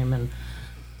point in time, and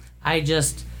I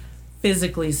just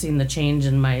physically seen the change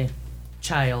in my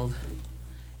child,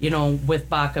 you know, with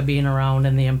BACA being around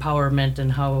and the empowerment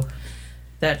and how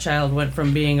that child went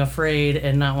from being afraid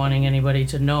and not wanting anybody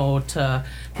to know to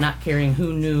not caring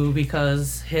who knew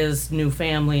because his new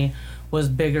family was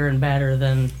bigger and badder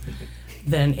than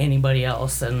anybody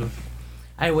else. And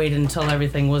I waited until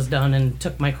everything was done and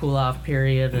took my cool off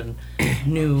period and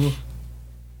knew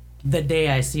the day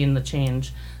I seen the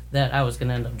change that I was going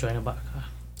to end up joining BACA.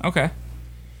 Okay.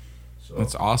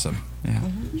 That's awesome. Yeah.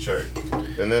 Sure.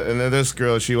 And then this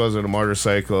girl, she wasn't a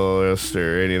motorcyclist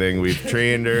or anything. We've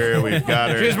trained her. We've got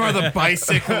her. She's more of the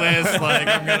bicyclist. Like,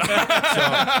 I'm gonna. So,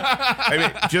 I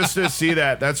mean, just to see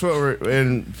that's what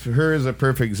and her is a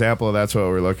perfect example of that's what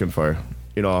we're looking for.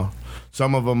 You know,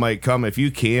 some of them might come if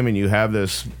you came and you have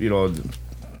this, you know,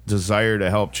 desire to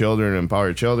help children,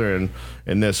 empower children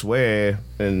in this way,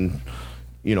 and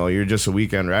you know, you're just a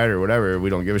weekend rider or whatever,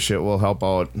 we don't give a shit. We'll help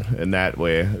out in that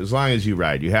way. As long as you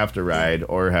ride. You have to ride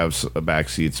or have a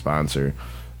backseat sponsor.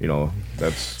 You know,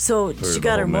 that's... So she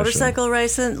got her motorcycle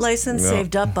license,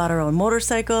 saved up, bought her own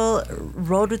motorcycle,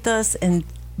 rode with us, and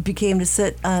became to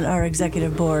sit on our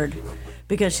executive board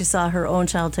because she saw her own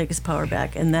child take his power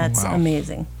back, and that's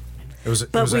amazing.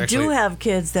 But we do have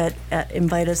kids that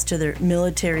invite us to their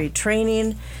military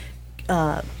training,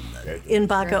 in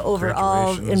BACA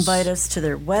overall, invite us to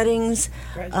their weddings.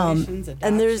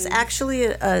 And there's actually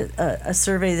a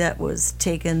survey that was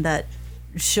taken that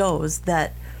shows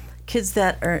that kids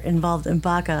that are involved in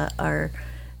BACA are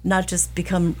not just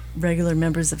become regular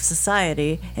members of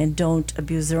society and don't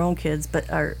abuse their own kids, but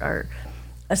are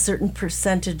a certain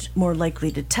percentage more likely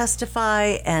to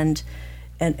testify and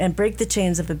break the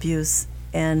chains of abuse.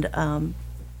 And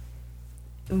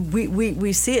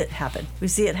we see it happen. We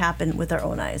see it happen with our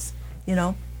own eyes, you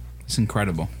know? It's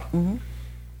incredible. Mm-hmm.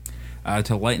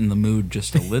 To lighten the mood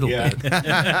just a little bit,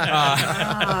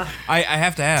 I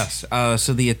have to ask,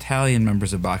 so the Italian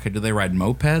members of BACA, do they ride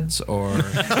mopeds or...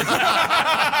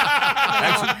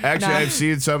 Actually, I've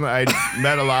seen some. I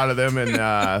met a lot of them in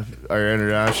our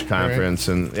international conference,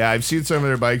 and I've seen some of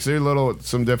their bikes. They're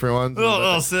some different ones.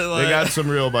 They got some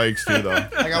real bikes too, though.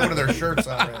 I got one of their shirts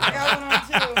on right now. I got one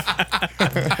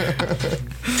on too.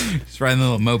 Just riding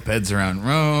little mopeds around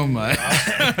Rome.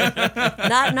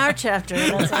 Not in our chapter.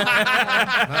 That's all.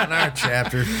 Not in our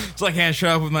chapter. It's like I can't show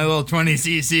up with my little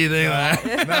 20cc thing.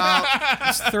 No,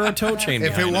 just throw a tow chain.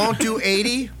 If it won't do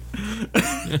 80.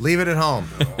 Leave it at home.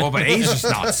 Well, but A's just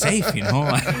not safe, you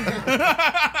know.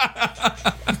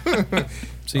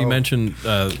 So you mentioned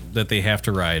that they have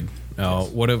to ride.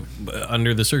 What if,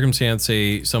 under the circumstance,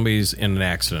 say somebody's in an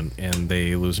accident and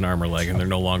they lose an arm or leg and they're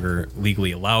no longer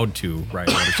legally allowed to ride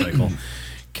a motorcycle?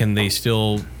 Can they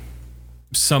still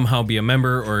somehow be a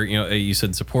member, or you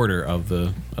said supporter of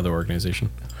the other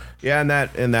organization? Yeah,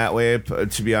 in that way,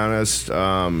 to be honest,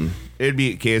 it'd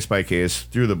be case by case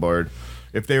through the board.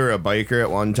 If they were a biker at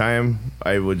one time,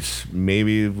 I would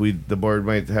the board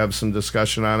might have some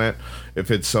discussion on it.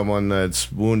 If it's someone that's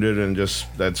wounded and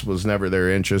that was never their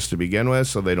interest to begin with,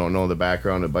 so they don't know the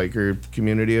background of biker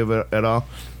community of it at all,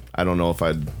 I don't know if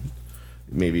I'd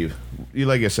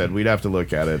like I said, we'd have to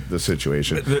look at it, the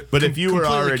situation. But if you were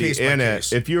already in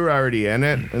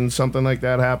it, and something like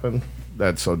that happened,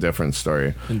 that's a different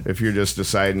story. If you're just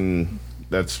deciding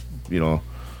that's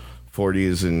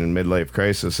 40s and midlife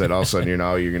crisis that all of a sudden you're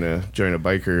gonna join a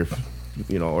biker,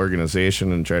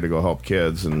 organization and try to go help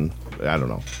kids, and I don't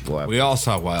know. We all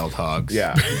saw Wild Hogs.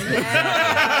 Yeah.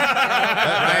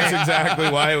 That's exactly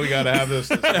why we got to have this.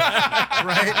 Right?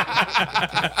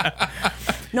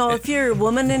 No, if you're a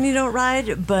woman and you don't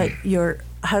ride, but your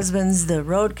husband's the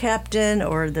road captain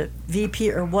or the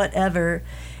VP or whatever,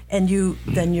 and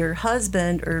then your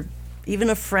husband or even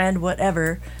a friend,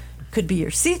 whatever, could be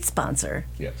your seat sponsor.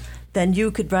 Yes. Then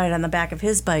you could ride on the back of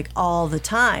his bike all the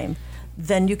time.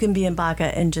 Then you can be in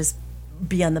BACA and just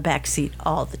be on the back seat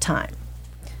all the time.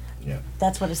 Yeah.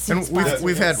 That's what a seat And sponsor is.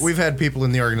 we've had people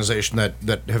in the organization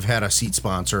that have had a seat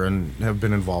sponsor and have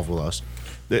been involved with us.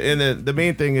 The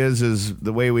main thing is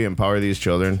the way we empower these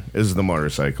children is the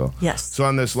motorcycle. Yes. So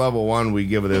on this level 1, we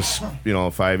give this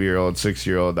 5-year-old,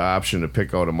 6-year-old the option to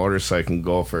pick out a motorcycle and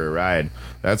go for a ride.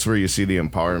 That's where you see the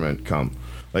empowerment come.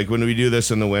 Like when we do this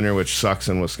in the winter, which sucks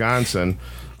in Wisconsin,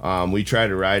 we try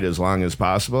to ride as long as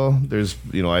possible. There's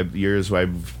years where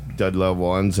I've done level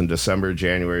 1s in December,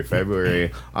 January, February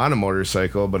on a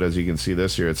motorcycle, but as you can see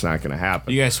this year, it's not going to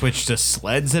happen. You guys switch to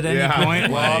sleds at any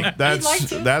point? Well, Like,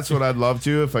 that's what I'd love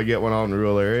to. If I get one out in the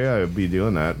rural area, I'd be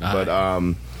doing that. But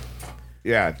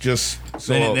just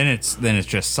so then it's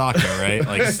just SACA, right?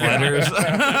 Like sledders.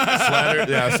 Sledder,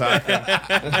 yeah, soccer.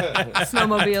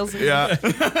 Snowmobiles. Yeah,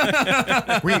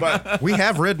 We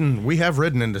have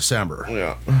ridden in December.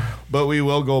 yeah. But we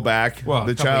will go back. Well,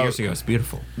 a couple years ago, it's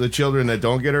beautiful. The children that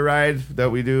don't get a ride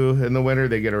that we do in the winter,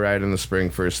 they get a ride in the spring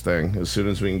first thing as soon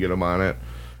as we can get them on it,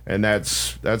 and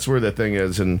that's where the thing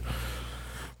is. And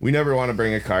we never want to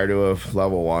bring a car to a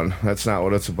level 1. That's not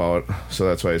what it's about. So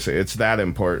that's why I say it's that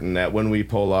important that when we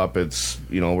pull up, it's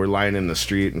we're lining the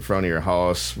street in front of your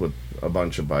house with a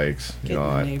bunch of bikes. I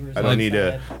don't need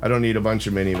a bunch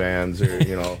of minivans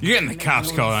or You're getting the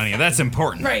cops called on you. That's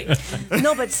important. Right.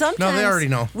 No, but sometimes No, they already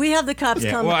know. we have the cops Yeah,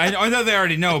 come. well, I know they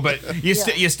already know, but you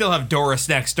still have Doris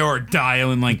next door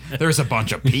dialing like, there's a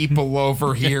bunch of people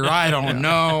over here. I don't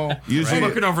know. Usually- I'm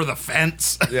looking over the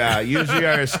fence. Yeah, usually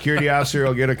our security officer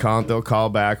will get a count. They'll call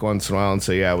back once in a while and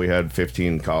say, yeah, we had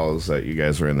 15 calls that you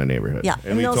guys were in the neighborhood. Yeah,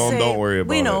 And we they'll told them, say, don't worry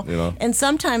about we know. it. And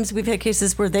sometimes we've had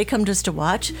cases where they come just to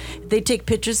watch. They take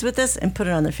pictures with us and put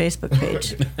it on their Facebook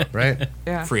page. Right?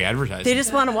 Yeah. Free advertising. They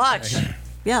just want to watch.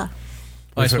 Yeah.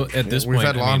 I suppose at this We've point,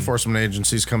 had law enforcement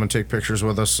agencies come and take pictures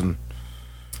with us, and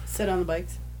Sit on the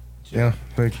bikes. yeah,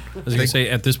 I was going to say,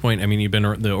 at this point, you've been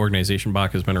the organization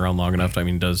BACA has been around long enough.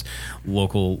 Does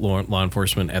local law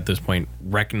enforcement at this point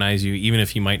recognize you, even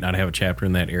if you might not have a chapter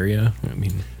in that area?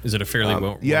 Is it a fairly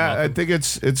well? Yeah, I think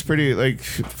it's pretty, like,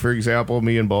 for example,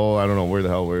 me and Bo, I don't know where the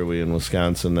hell were we in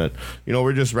Wisconsin, that,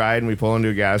 we're just riding, we pull into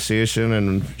a gas station,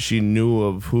 and she knew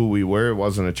of who we were. It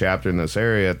wasn't a chapter in this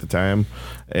area at the time.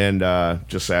 And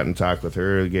just sat and talked with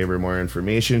her, gave her more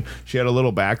information. She had a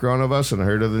little background of us and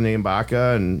heard of the name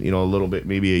BACA and, a little bit,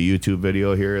 maybe a YouTube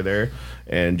video here or there,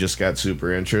 and just got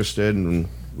super interested. And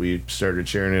we started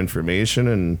sharing information,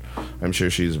 and I'm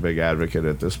sure she's a big advocate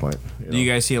at this point. Do you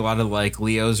guys see a lot of like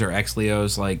Leos or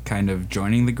ex-Leos like kind of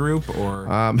joining the group or?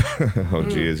 Oh,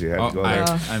 geez, you had to go there.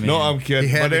 I mean, No, I'm kidding.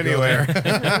 He had But to go anyway,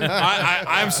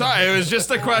 I'm sorry. It was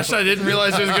just a question. I didn't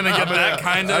realize it was going to get that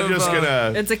kind of. I'm just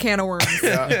gonna. It's a can of worms.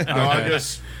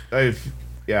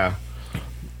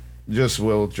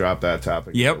 We'll drop that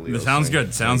topic. Yep, Leo sounds thing.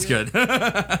 good. Sounds good.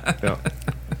 Yeah.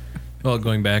 Well,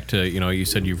 going back to, you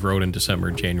said you've rode in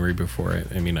December, January before.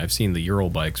 I've seen the Euro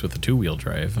bikes with the 2-wheel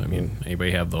drive.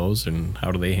 Anybody have those, and how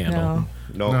do they handle them?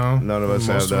 No, none of us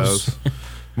have those.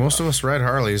 Most of us ride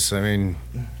Harleys.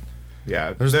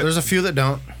 Yeah, There's a few that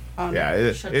don't. Yeah,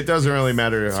 it doesn't really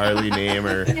matter Harley name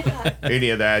or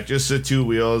any of that. Just the 2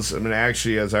 wheels.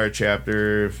 Actually, as our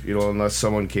chapter, unless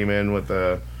someone came in with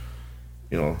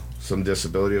some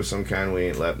disability of some kind, we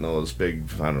ain't letting those big,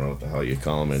 I don't know what the hell you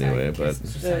call them anyway, but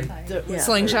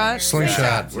Slingshot.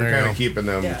 Slingshot. we're There you kind go. of keeping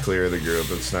them clear of the group.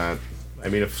 It's not,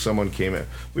 if someone came in,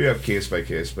 we have case by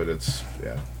case, but it's,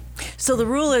 yeah. So the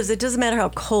rule is it doesn't matter how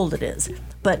cold it is,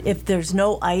 but if there's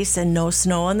no ice and no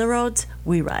snow on the roads,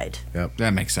 we ride.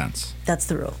 That makes sense. That's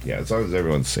the rule. Yeah, as long as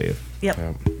everyone's safe. Yep.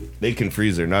 They can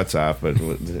freeze their nuts off, but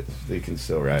they can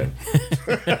still ride.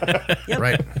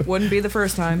 Right. Wouldn't be the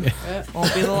first time.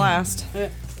 Won't be the last.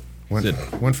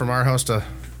 Went from our house to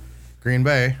Green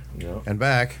Bay Yep. and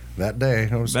back that day.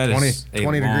 It was That 20 is a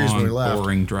 20 degrees when we long, left.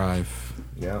 boring drive.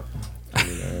 Yeah.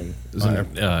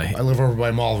 I live over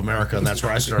by Mall of America, and that's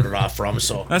where I started off from.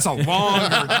 So, That's a longer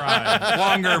drive.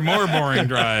 Longer, more boring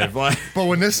drive. Like, but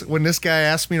when this guy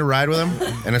asked me to ride with him,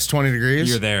 and it's 20 degrees,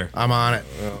 You're there. I'm on it.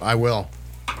 I will,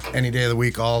 any day of the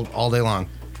week, all day long.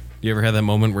 You ever had that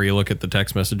moment where you look at the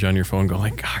text message on your phone and go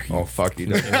like, oh, fuck, he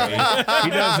does that. He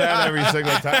does that every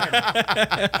single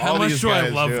time. How much do I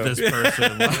love this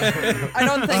person? I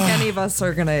don't think any of us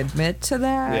are going to admit to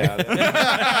that.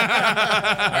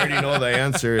 Yeah. I already know the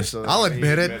answer. So I'll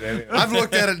admit it. anyway. I've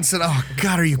looked at it and said, "Oh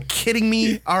God, are you kidding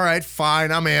me?" All right,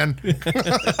 fine, I'm in.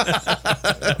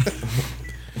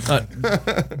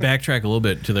 Backtrack a little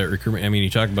bit to the recruitment. I mean, you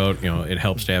talk about, it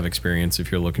helps to have experience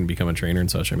if you're looking to become a trainer and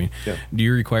such. I mean, do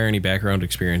you require any background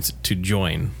experience to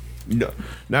join? No,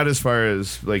 not as far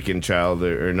as like in child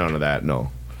or none of that.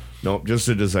 No, just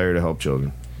a desire to help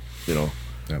children.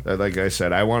 Like I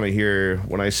said, I want to hear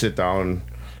when I sit down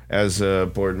as a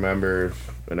board member,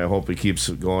 and I hope it keeps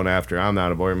going after I'm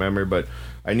not a board member, but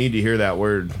I need to hear that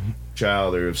word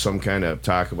child or some kind of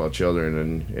talk about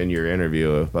children in your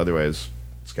interview. Otherwise,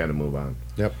 it's kind of move on.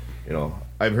 Yep.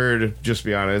 I've heard, just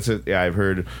be honest, I've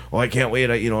heard, I can't wait,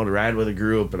 to ride with a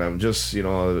group, and I'm just, I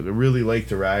really like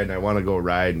to ride, and I want to go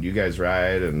ride, and you guys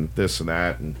ride, and this and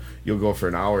that, and you'll go for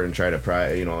an hour and try to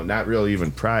pry, not really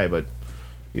even pry, but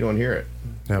you don't hear it.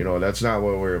 Yep. That's not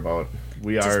what we're about.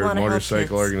 We Just are a wanna help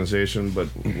motorcycle kids. organization, but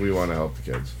we want to help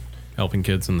the kids. Helping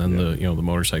kids, and then the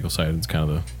motorcycle side is kind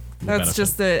of the That's benefit.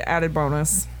 just the added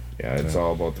bonus. Yeah, it's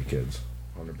all about the kids,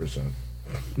 100%.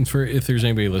 And for if there's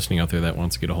anybody listening out there that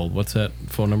wants to get a hold, what's that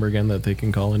phone number again that they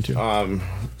can call into?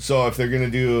 So if they're going to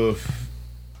do,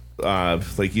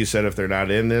 like you said, if they're not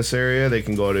in this area, they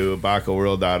can go to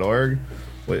bacaworld.org,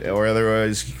 or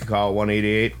otherwise you can call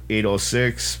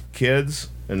 1-888-806-KIDS,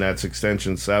 and that's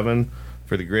extension 7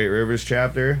 for the Great Rivers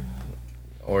chapter.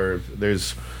 Or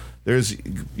there's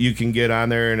you can get on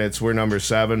there, and we're number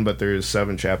 7, but there's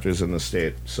 7 chapters in the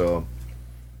state. So,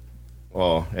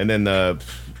 and then the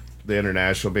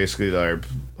international, basically our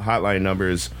hotline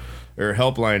numbers or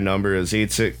helpline number is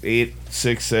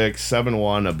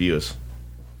 866-71-ABUSE,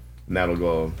 and that'll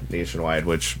go nationwide,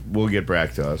 which will get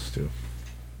back to us too.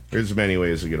 There's many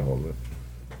ways to get a hold of it.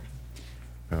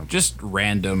 Just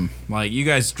random. Like, you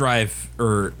guys drive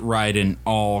or ride in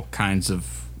all kinds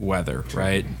of weather,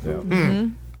 right? Yeah.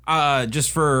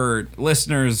 Just for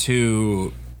listeners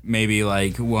who maybe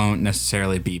like won't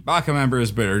necessarily be BACA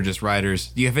members but are just riders,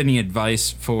 do you have any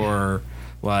advice for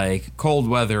like cold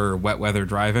weather or wet weather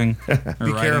driving? Or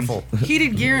Be careful.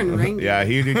 Heated gear and rain gear. Yeah,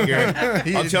 heated gear.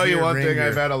 I'll tell you gear, one rain thing. gear.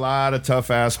 I've had a lot of tough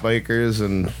ass bikers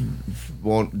and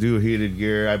won't do heated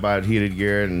gear. I bought heated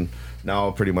gear, and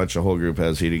now pretty much the whole group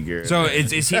has heated gear. So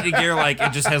is heated gear like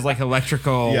it just has like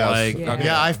electrical? Yes. Like Yeah. okay.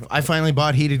 Yeah, I finally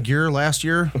bought heated gear last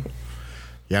year.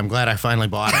 Yeah, I'm glad I finally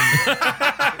bought it.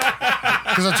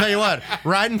 Because I'll tell you what,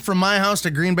 riding from my house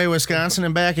to Green Bay, Wisconsin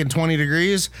and back in 20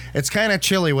 degrees, it's kind of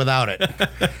chilly without it.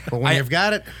 But when you've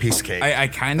got it, piece of cake. I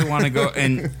kind of want to go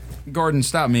and Gordon,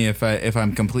 stop me if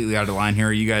I'm completely out of line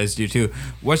here. You guys do too.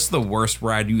 What's the worst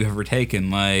ride you ever taken?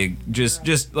 Like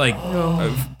just like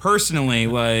personally,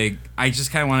 like I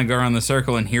just kind of want to go around the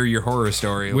circle and hear your horror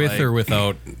story. With like, or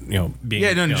without, being.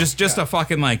 yeah, no, just a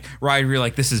fucking like ride where you're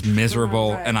like, this is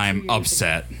miserable Ride and 2 I'm years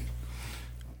upset.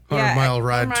 100-mile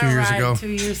ride 2 years ago. 2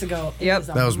 years ago. It Yep. was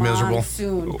a That was miserable.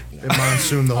 monsoon. It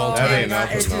monsooned the whole Oh That time. ain't my God,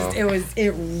 nothing,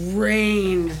 it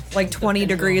rained. Like 20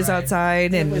 degrees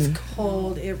outside, It was and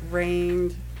cold. It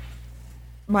rained.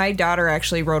 my daughter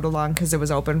actually rode along because it was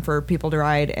open for people to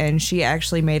ride, and she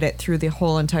actually made it through the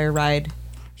whole entire ride.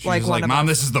 She was like, one of Mom, us.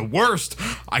 this is the worst.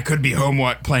 I could be home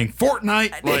playing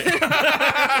Fortnite. Like,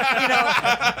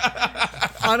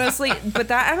 Honestly, but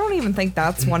that I don't even think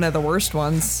that's one of the worst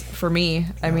ones for me.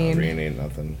 I mean, rain ain't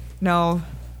nothing. no.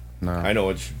 I know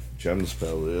which gem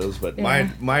spell it is, but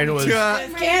mine was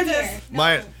Kansas.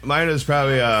 mine was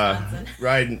probably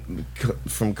riding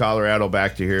from Colorado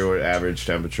back to here with average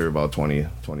temperature about 20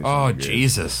 oh degrees.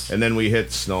 Jesus. And then we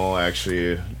hit snow,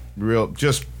 actually,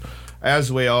 just as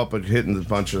the way up, but hitting a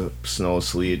bunch of snow,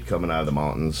 sleet coming out of the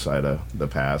mountains side of the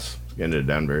pass into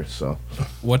Denver. So,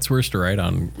 What's worse to ride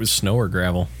on, was snow or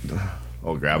gravel?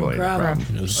 gravel ain't a Gravel.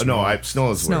 problem. It was No, snow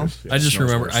is Snow. worse. Yeah, I just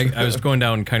snow's remember worse. I was going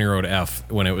down County Road F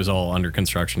when it was all under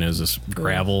construction. It was this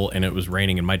gravel and it was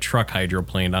raining, and my truck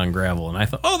hydroplaned on gravel. And I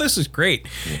thought, oh, this is great.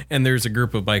 And there's a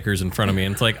group of bikers in front of me,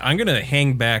 and it's like, I'm going to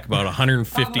hang back about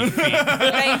 150 feet.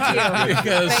 Thank you.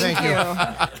 Because Thank you.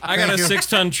 I got a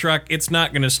 6-ton truck. It's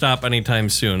not going to stop anytime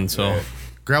soon. So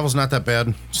Gravel's not that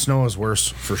bad. Snow is worse,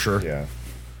 for sure. Yeah.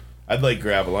 I'd like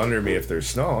gravel under me if there's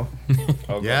snow.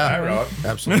 I'll go Yeah. that route.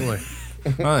 Absolutely.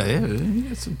 Oh, yeah, you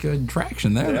got some good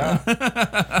traction there.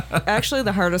 Yeah. Actually,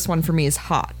 the hardest one for me is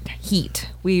heat.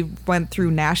 We went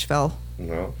through Nashville,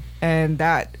 No. and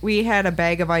that we had a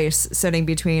bag of ice sitting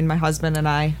between my husband and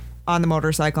I on the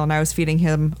motorcycle, and I was feeding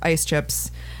him ice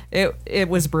chips. It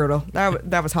was brutal.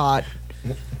 That was hot.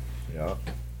 Yeah.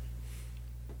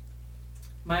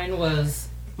 Mine was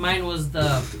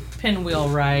the pinwheel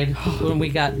ride when we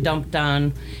got dumped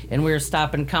on, and we were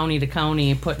stopping county to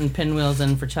county, putting pinwheels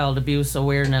in for child abuse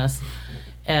awareness,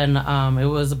 and it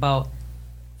was about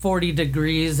 40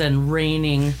 degrees and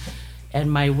raining,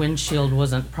 and my windshield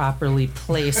wasn't properly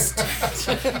placed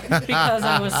because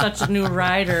I was such a new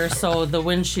rider, so the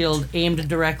windshield aimed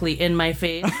directly in my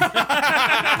face.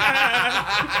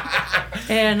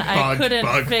 And I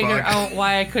couldn't figure out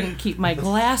why I couldn't keep my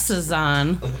glasses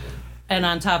on. And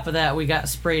on top of that, we got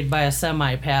sprayed by a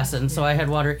semi passing, so I had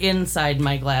water inside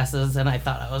my glasses, and I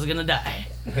thought I was going to die.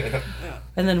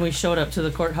 And then we showed up to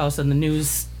the courthouse, and the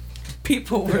news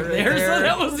people were there, so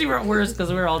that was even worse because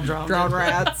we were all drowned. Drowned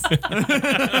rats.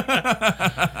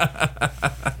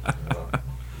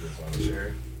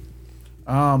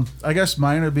 I guess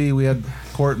mine would be we had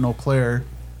court in Eau Claire,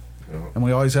 and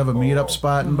we always have a meetup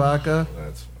spot in BACA,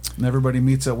 and everybody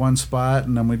meets at one spot,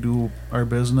 and then we do our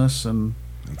business, and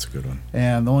That's a good one.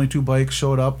 and the only two bikes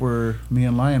showed up were me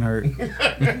and Lionheart,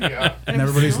 Yeah. and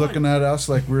everybody's looking at us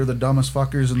like we're the dumbest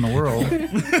fuckers in the world.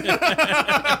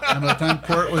 And by the time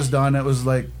court was done, it was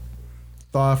like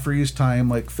thaw freeze time,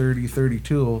 like 30,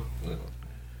 32.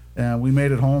 And we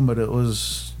made it home, but it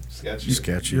was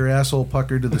Sketchy. your asshole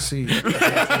puckered to the seat.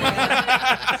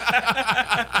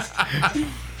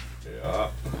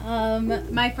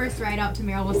 My first ride out to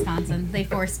Merrill, Wisconsin, they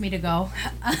forced me to go.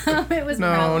 It was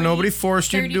No, probably nobody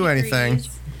forced you to 30 do anything.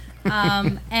 degrees.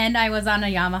 And I was on a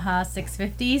Yamaha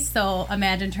 650, so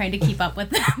imagine trying to keep up with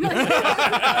them.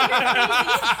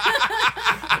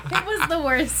 It was the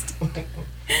worst.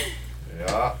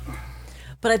 Yeah.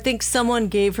 But I think someone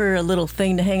gave her a little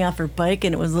thing to hang off her bike,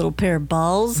 and it was a little pair of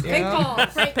balls. Pink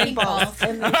balls, right? Pink balls.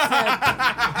 And they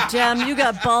said, Jem, you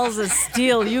got balls of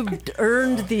steel. You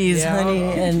earned these, honey.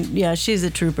 And yeah, she's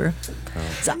a trooper.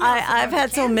 So I've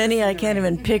had so many, I can't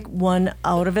even pick one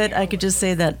out of it. I could just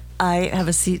say that I have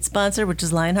a seat sponsor, which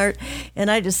is Lionheart,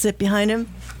 and I just sit behind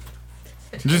him.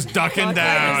 Just ducking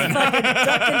down. Fucking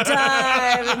duck and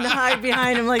dive and hide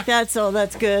behind him like that. So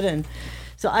that's good. And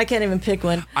so I can't even pick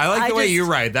one. I like the way just- you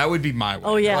ride. That would be my way.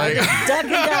 Oh yeah, Like- just duck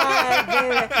and dive,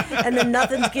 baby. And then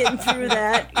nothing's getting through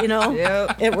that. You know,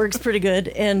 It works pretty good.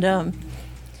 And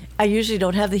I usually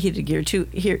don't have the heated gear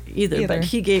here either. But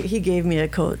he gave me a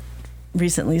coat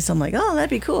recently, so I'm like, oh, that'd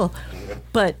be cool.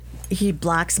 But he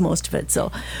blocks most of it.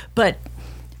 So, but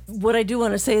what I do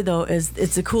want to say though is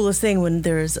it's the coolest thing when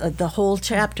there's the whole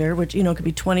chapter, which could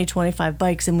be 20, 25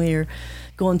 bikes, and we're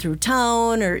going through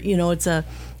town, or it's a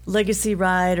legacy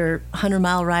ride or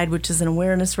 100-mile ride, which is an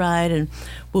awareness ride, and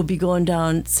we'll be going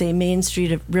down, say, Main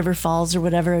Street at River Falls or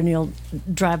whatever, and you'll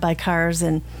drive by cars,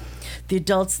 and the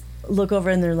adults look over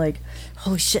and they're like,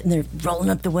 holy shit, and they're rolling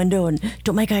up the window and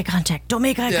don't make eye contact,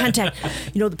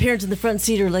 the parents in the front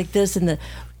seat are like this, and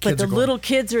but the little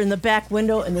kids are in the back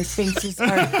window, and their faces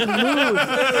are glued.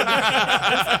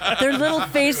 Their little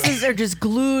faces are just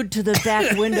glued to the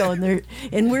back window,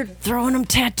 and we're throwing them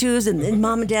tattoos, and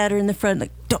mom and dad are in the front like,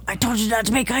 I told you not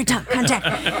to make eye contact.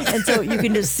 And so you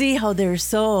can just see how they're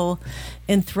so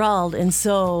enthralled and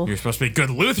so You're supposed to be good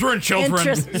Lutheran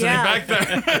children sitting back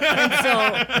there. And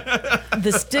so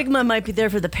the stigma might be there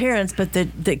for the parents, but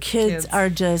the kids are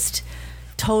just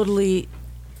totally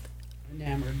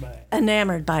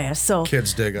enamored by us. So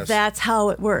Kids dig us. That's how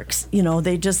it works.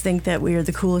 They just think that we are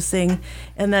the coolest thing,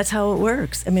 and that's how it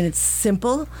works. I mean, it's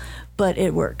simple, but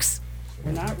it works.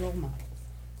 We're not role models.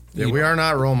 Yeah, we are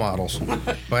not role models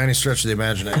by any stretch of the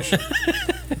imagination.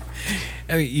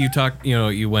 I mean, you talked,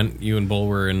 you and Bull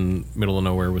were in middle of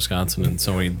nowhere, Wisconsin, and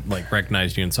somebody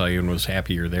recognized you and saw you and was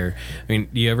happy you're there. I mean,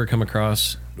 do you ever come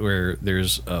across where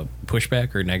there's a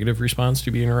pushback or negative response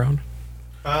to being around?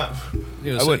 I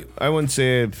wouldn't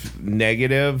say it's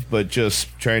negative, but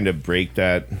just trying to break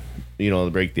that,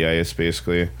 break the ice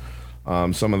basically.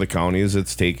 Some of the counties,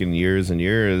 it's taken years and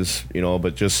years,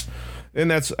 but just, and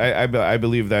that's I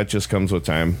believe that just comes with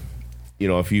time.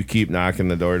 If you keep knocking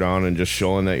the door down and just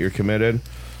showing that you're committed,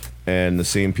 and the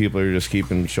same people are just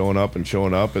keeping showing up,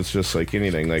 it's just like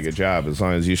anything, like a job. As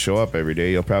long as you show up every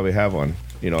day, you'll probably have one.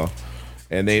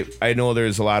 And I know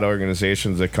there's a lot of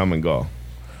organizations that come and go.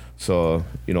 So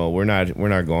we're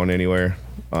not going anywhere.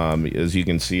 As you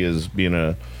can see, as being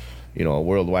a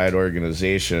worldwide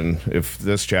organization, if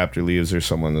this chapter leaves, there's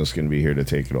someone that's going to be here to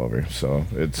take it over. So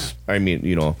it's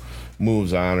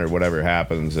moves on or whatever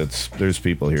happens, there's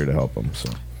people here to help them. So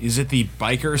is it the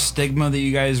biker stigma that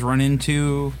you guys run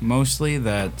into mostly?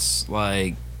 That's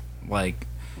like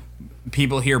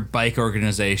people hear bike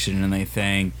organization and they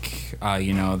think,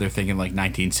 they're thinking like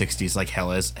 1960s, like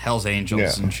Hell's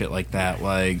Angels and shit like that.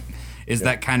 Like, is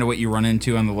that kind of what you run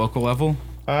into on the local level?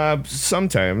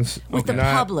 Sometimes With the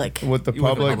Not public. With the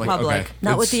public. Public, Okay.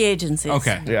 not with It's- the agencies.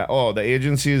 Okay. Yeah. Oh, the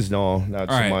agencies? No, not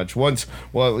so All right. much.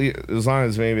 As long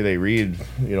as maybe they read,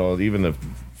 even the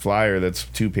flyer that's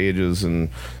 2 pages and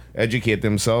educate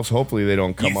themselves. Hopefully, they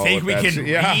don't come You out think with we that. can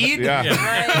Yeah. read?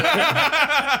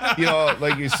 Yeah.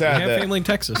 Like you said, I have family in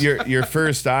Texas. your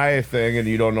first eye thing, and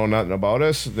you don't know nothing about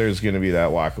us. There's going to be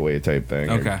that walk away type thing.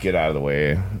 or Okay. Get out of the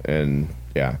way, and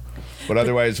yeah. But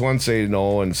otherwise, once they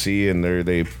know and see, and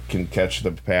they can catch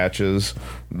the patches,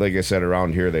 like I said,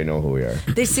 around here, they know who we are.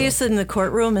 They see us in the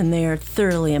courtroom and they are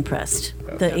thoroughly impressed,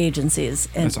 the agencies.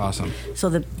 And That's awesome. So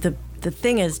the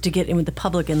thing is to get in with the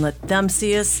public and let them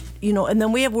see us, and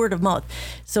then we have word of mouth.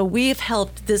 So we've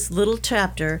helped this little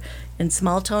chapter in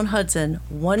small town Hudson,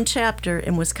 1 chapter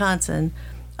in Wisconsin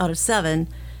out of 7,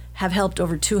 have helped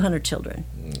over 200 children.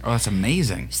 Oh, that's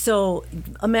amazing. So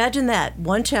imagine that,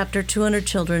 1 chapter, 200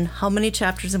 children. How many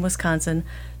chapters in Wisconsin?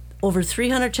 Over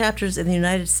 300 chapters in the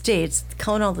United States.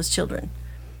 Count all those children.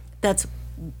 That's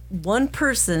 1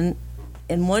 person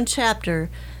in 1 chapter.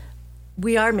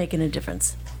 We are making a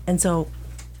difference. And so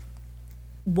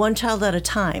 1 child at a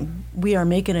time, we are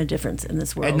making a difference in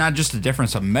this world. And not just a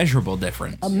difference, a measurable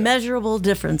difference. A measurable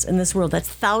difference in this world. That's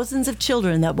thousands of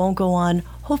children that won't go on,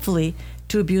 hopefully,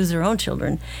 to abuse their own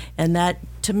children. And that,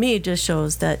 to me, just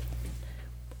shows that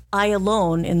I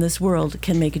alone in this world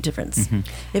can make a difference. Mm-hmm.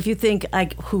 If you think,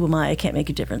 who am I can't make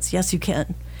a difference. Yes, you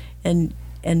can. And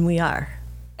we are.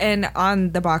 And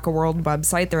on the BACA World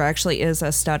website, there actually is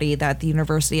a study that the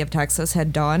University of Texas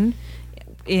had done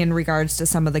in regards to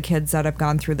some of the kids that have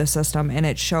gone through the system, and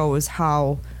it shows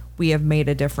how we have made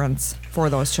a difference for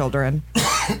those children.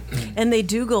 And they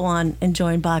do go on and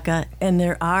join BACA, and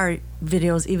there are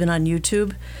videos even on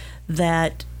YouTube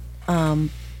that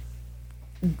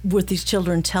with these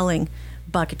children telling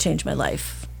BACA changed my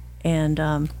life. And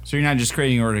So you're not just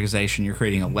creating an organization, you're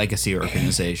creating a legacy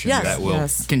organization Yes. that will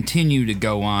Yes. continue to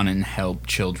go on and help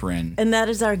children. And that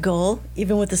is our goal,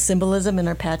 even with the symbolism in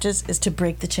our patches, is to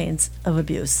break the chains of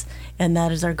abuse. And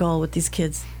that is our goal with these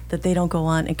kids, that they don't go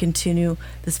on and continue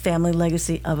this family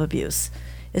legacy of abuse,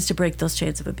 is to break those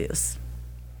chains of abuse.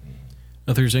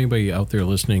 If there's anybody out there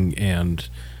listening and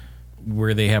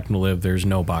where they happen to live, there's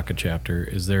no BACA chapter,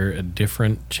 is there a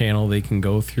different channel they can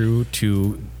go through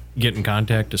to get in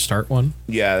contact to start one?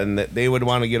 Yeah, and they would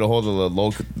want to get a hold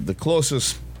of the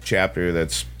closest chapter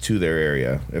that's to their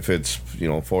area. If it's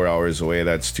 4 hours away,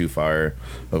 that's too far,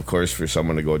 of course, for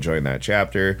someone to go join that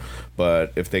chapter.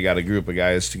 But if they got a group of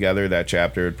guys together, that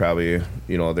chapter would probably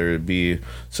there'd be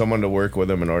someone to work with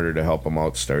them in order to help them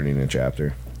out starting a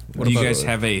chapter. Do you guys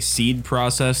have a seed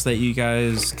process that you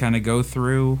guys kind of go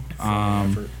through?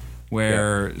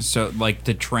 So like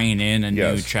to train in a new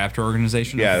Yes. chapter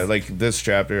organization? Yeah, like this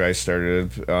chapter I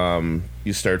started,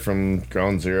 you start from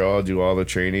ground zero, do all the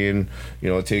training.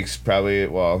 It takes probably,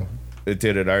 it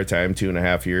did at our time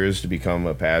 2.5 years to become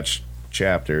a patch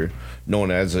chapter,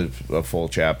 known as a full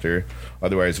chapter.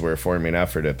 Otherwise, we're a forming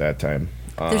effort at that time.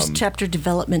 There's chapter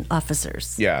development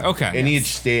officers. Yeah. Okay. And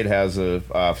each state has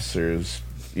officers,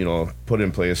 put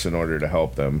in place in order to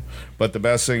help them. But the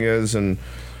best thing is,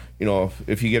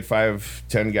 if you get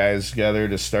 5-10 guys together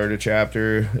to start a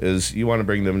chapter, is you want to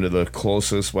bring them to the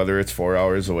closest, whether it's 4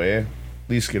 hours away, at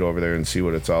least get over there and see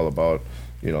what it's all about.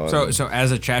 So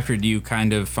as a chapter, do you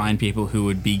kind of find people who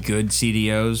would be good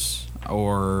CDOs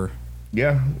or?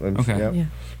 Yeah. Okay. Yeah.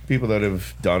 People that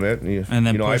have done it. And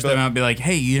then push them out and be like,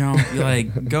 hey,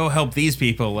 go help these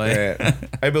people.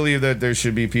 I believe that there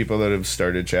should be people that have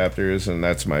started chapters, and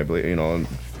that's my belief, and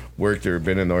worked or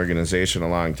been in the organization a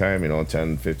long time,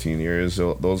 10, 15 years.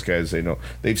 Those guys, they know.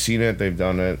 They've seen it. They've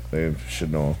done it. They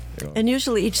should know. And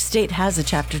usually each state has a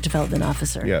chapter development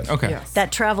officer. Yes. Okay.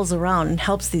 That travels around and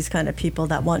helps these kind of people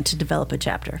that want to develop a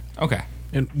chapter. Okay.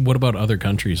 And what about other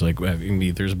countries? Like,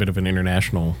 there's a bit of an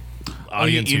international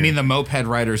audience you here. mean the moped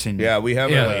riders in? Yeah, we have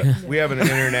Yeah. we have an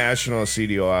international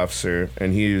CDO officer,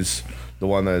 and he's the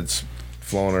one that's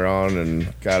flown around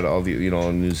and got all the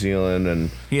New Zealand and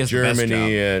He has the best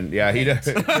Germany, job. and yeah, he does.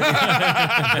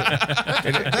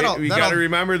 We got to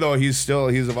remember though, he's a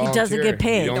volunteer. doesn't get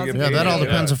paid. He don't get Yeah, paid. that all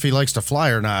depends if he likes to fly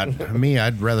or not. Me,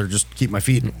 I'd rather just keep my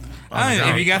feet. I don't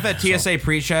know, if you got that TSA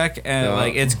pre-check,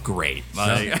 and it's great.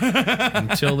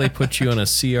 Until they put you on a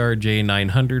CRJ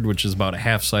 900, which is about a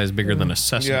half size bigger than a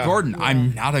Cessna. Yeah. Gordon,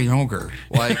 I'm not a ogre.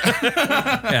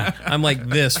 Yeah, I'm like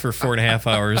this for 4.5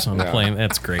 hours on the plane.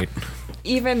 That's great.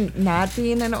 Even not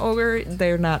being an ogre,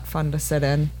 they're not fun to sit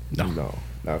in. No,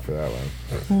 not for that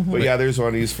one. But yeah, there's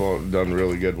one. He's done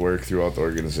really good work throughout the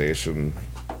organization.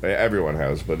 Everyone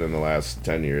has, but in the last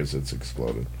 10 years, it's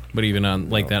exploded. But even on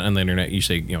like that on the internet, you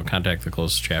say, contact the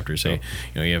closest chapter. Say,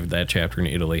 you have that chapter in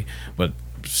Italy, but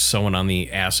someone on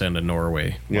the ass end of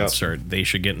Norway wants to start. They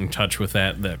should get in touch with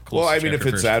that. Well, I mean, if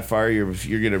it's that far, you're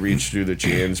going to reach through the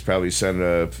chains. Probably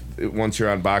send once you're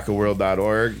on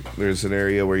BACAworld.org, there's an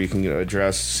area where you can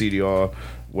address CDO,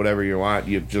 whatever you want.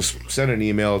 You just send an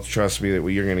email. Trust me that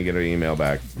you're going to get an email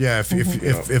back. Yeah,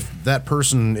 if that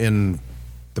person in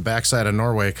the backside of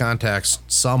Norway contacts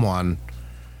someone,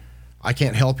 I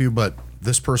can't help you, but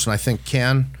this person I think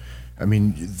can. I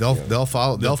mean, they'll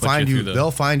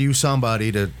find you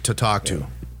somebody to talk to.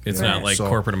 It's not like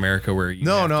corporate America where you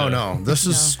no. This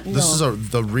is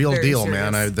the real Very deal,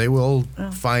 serious. man. They will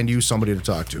find you somebody to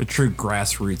talk to. A true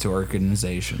grassroots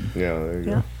organization. Yeah, there you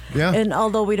go. Yeah. And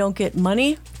although we don't get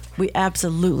money, we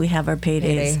absolutely have our paydays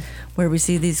Payday. where we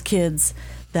see these kids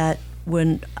that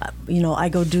when I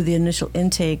go do the initial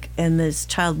intake and this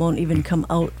child won't even come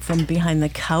out from behind the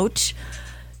couch,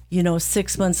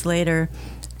 6 months later,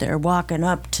 they're walking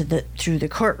up through the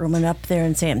courtroom and up there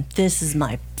and saying, "This is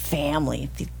my family.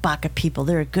 The BACA people,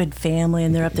 they're a good family,"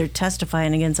 and they're up there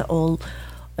testifying against an old,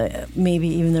 maybe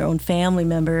even their own family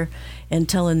member, and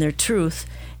telling their truth,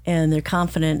 and they're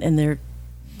confident and they're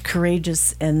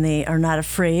courageous and they are not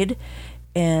afraid,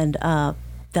 and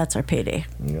that's our payday.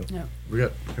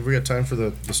 Have we got time for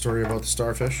the story about the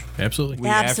starfish? Absolutely.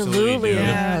 Absolutely. do.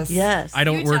 Yes. I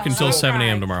don't work until 7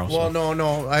 a.m. tomorrow. So. Well,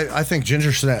 no. I think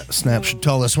Ginger Snap should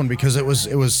tell this one because it was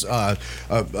a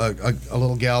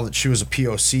little gal that she was a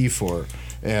POC for,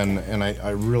 and I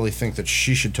really think that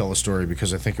she should tell the story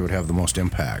because I think it would have the most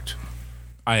impact.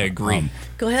 I agree.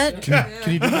 Go ahead. Can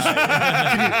you do this?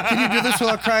 Can you do this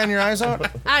without crying your eyes out?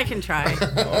 I can try.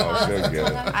 Oh, so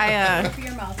good. I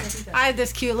had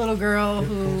this cute little girl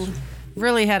who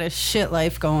really had a shit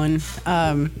life going.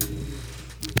 Well,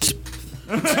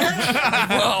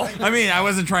 I mean, I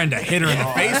wasn't trying to hit her in the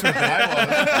face with it.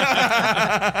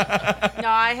 No,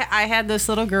 I had this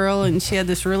little girl, and she had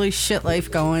this really shit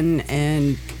life going,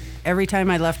 and every time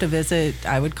I left a visit,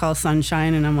 I would call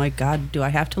Sunshine, and I'm like, God, do I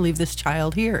have to leave this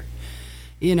child here?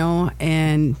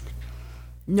 And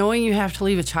knowing you have to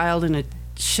leave a child in a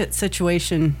shit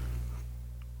situation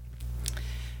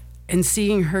and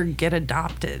seeing her get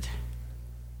adopted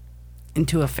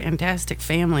into a fantastic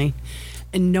family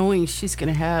and knowing she's going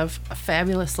to have a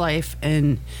fabulous life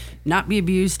and not be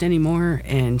abused anymore,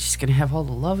 and she's going to have all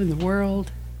the love in the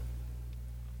world.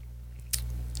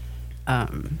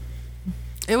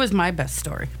 It was my best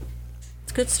story.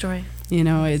 It's a good story.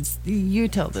 You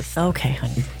tell this. Okay,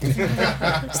 honey.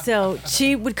 So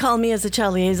she would call me as a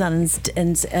child liaison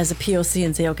and as a POC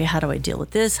and say, okay, how do I deal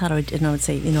with this? And I would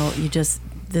say,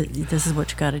 this is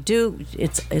what you got to do.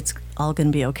 It's all going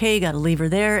to be okay. You got to leave her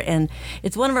there. And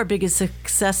it's one of our biggest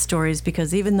success stories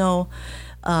because even though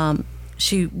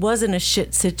she was in a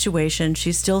shit situation,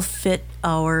 she still fit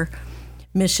our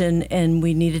mission and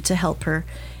we needed to help her.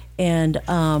 And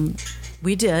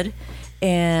we did.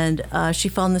 And she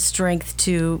found the strength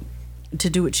to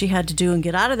do what she had to do and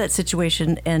get out of that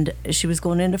situation. And she was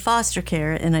going into foster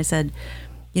care. And I said,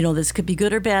 this could be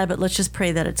good or bad, but let's just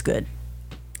pray that it's good.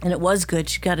 And it was good.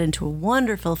 She got into a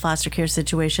wonderful foster care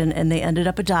situation, and they ended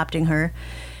up adopting her.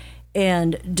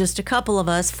 And just a couple of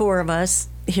us, 4 of us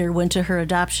here, went to her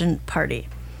adoption party.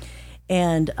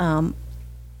 And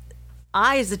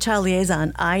I, as a child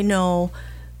liaison, I know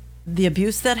the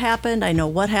abuse that happened. I know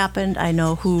what happened. I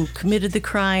know who committed the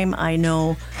crime. I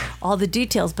know all the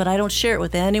details, but I don't share it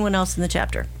with anyone else in the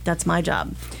chapter. That's my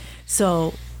job.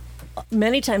 So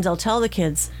many times I'll tell the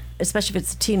kids, especially if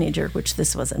it's a teenager, which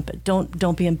this wasn't, but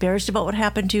don't be embarrassed about what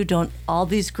happened to you. All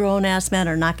these grown-ass men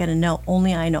are not going to know.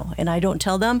 Only I know. And I don't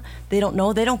tell them. They don't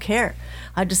know. They don't care.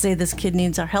 I just say this kid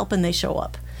needs our help, and they show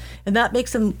up. And that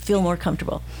makes them feel more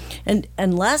comfortable. And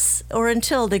unless or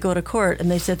until they go to court and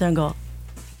they sit there and go,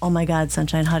 oh my God,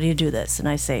 Sunshine, how do you do this? And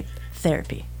I say,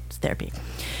 therapy. It's therapy.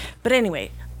 But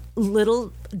anyway,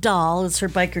 Little Doll is her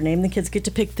biker name. The kids get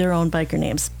to pick their own biker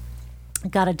names.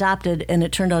 Got adopted, and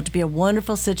it turned out to be a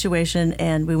wonderful situation.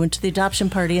 And we went to the adoption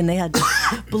party, and they had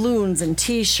balloons and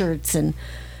T-shirts and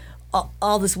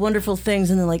all this wonderful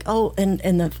things. And they're like, oh, and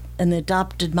the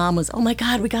adopted mom was, oh my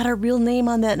God, we got our real name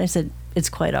on that. And I said, it's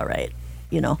quite all right,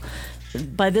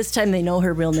 By this time, they know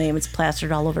her real name. It's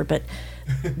plastered all over. But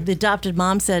the adopted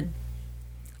mom said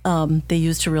they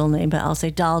used her real name. But I'll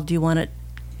say, Doll, do you want to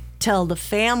tell the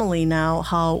family now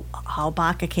how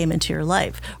BACA came into your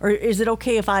life, or is it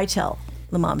okay if I tell?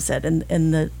 The mom said, and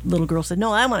the little girl said,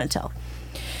 no, I want to tell.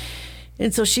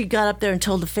 And so she got up there and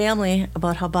told the family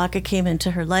about how BACA came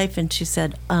into her life, and she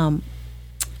said,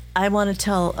 I want to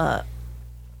tell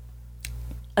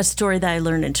a story that I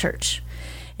learned in church.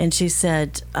 And she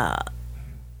said,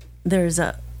 there's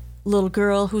a little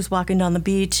girl who's walking down the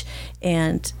beach,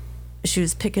 and she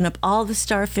was picking up all the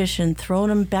starfish and throwing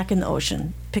them back in the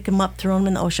ocean. Pick them up, throw them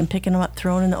in the ocean, picking them up,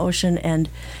 throwing in the ocean. And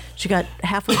she got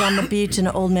halfway down the beach, and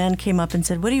an old man came up and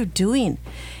said, "What are you doing?"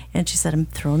 And she said, "I'm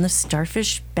throwing the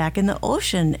starfish back in the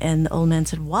ocean." And the old man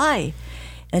said, "Why?"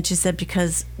 And she said,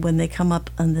 "Because when they come up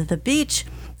under the beach,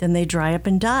 then they dry up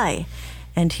and die."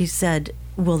 And he said,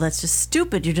 "Well, that's just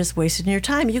stupid. You're just wasting your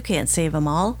time. You can't save them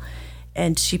all."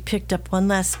 And she picked up one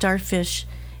last starfish,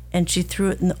 and she threw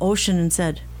it in the ocean and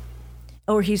said,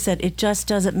 or he said, "It just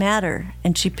doesn't matter."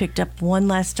 And she picked up one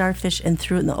last starfish and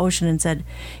threw it in the ocean and said,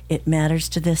 "It matters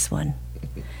to this one."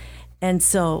 And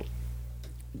so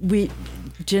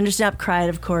Ginger Snap cried,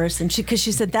 of course, and because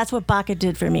she said, "That's what BACA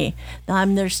did for me.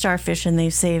 I'm their starfish, and they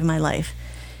saved my life."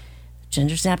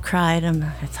 Ginger Snap cried.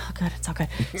 It's all good. It's all good.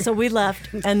 So we left,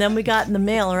 and then we got in the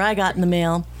mail, or I got in the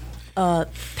mail, a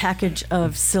package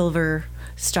of silver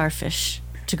starfish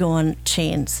to go on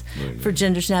chains for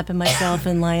Ginger Snap and myself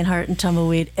and Lionheart and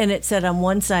Tumbleweed. And it said on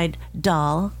one side,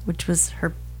 Doll, which was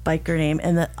her biker name,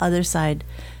 and the other side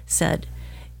said,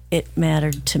 "It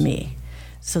mattered to me,"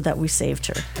 so that we saved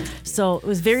her. So it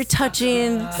was very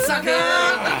touching.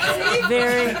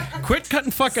 Very. Quit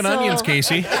cutting fucking onions,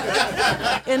 Casey.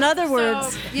 In other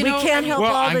words, we can't help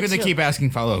Well, all I'm the going to keep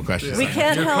asking follow-up questions. We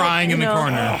can't You're help, crying in the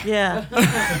corner. Yeah.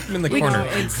 I'm in the corner.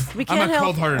 We I'm can't a help.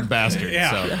 cold-hearted bastard.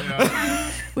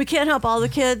 So. We can't help all the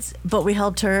kids, but we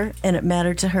helped her, and it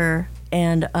mattered to her.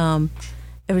 And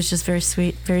it was just very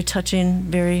sweet, very touching,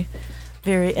 very,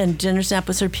 very. And Ginger Snap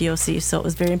was her POC, so it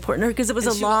was very important to her because it was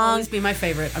And a she will long, always be my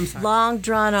favorite. I'm sorry. long,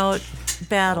 drawn-out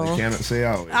battle. Can't say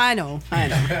out. I know.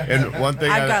 And one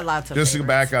thing I've got lots of just to go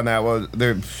back on that was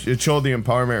it showed the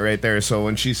empowerment right there. So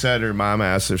when she said her mom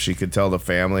asked if she could tell the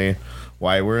family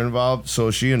why we're involved,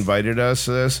 so she invited us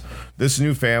to this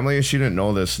new family. She didn't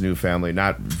know this new family,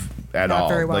 not all,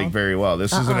 very well. like very well.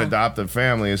 This is an adoptive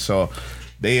family, so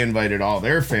they invited all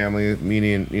their family,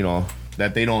 meaning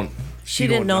that they don't. She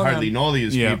didn't know hardly them. know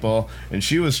these people, and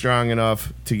she was strong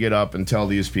enough to get up and tell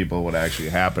these people what actually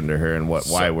happened to her and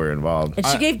why we're involved. And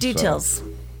she gave details.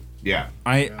 Yeah,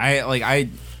 I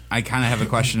kind of have a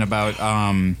question about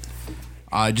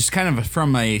just kind of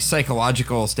from a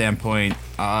psychological standpoint,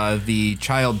 the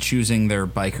child choosing their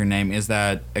biker name, is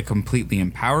that a completely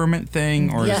empowerment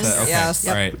thing, or Yes. is that okay? Yes.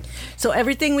 All right. So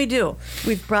everything we do,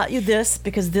 we've brought you this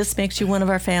because this makes you one of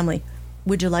our family.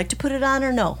 Would you like to put it on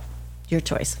or no? Your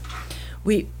choice.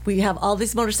 We have all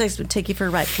these motorcycles that take you for a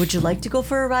ride. Would you like to go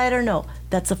for a ride or no?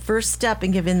 That's the first step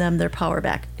in giving them their power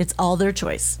back. It's all their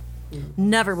choice.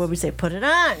 Never would we say put it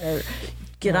on or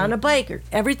get on a bike or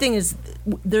everything is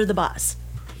they're the boss.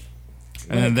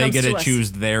 And then they get to us.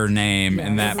 choose their name,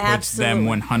 and that puts them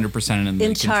Absolutely. 100% in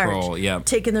In control. charge, Yep.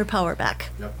 taking their power back.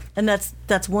 Yep. And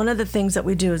that's one of the things that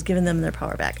we do is giving them their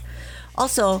power back.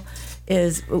 Also,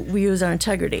 is we use our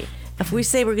integrity. If we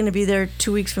say we're going to be there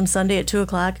 2 weeks from Sunday at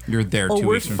 2:00, You're there 2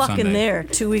 weeks from we're fucking Sunday. there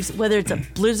 2 weeks. Whether it's a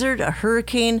blizzard, a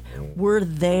hurricane, we're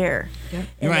there.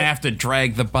 You might have to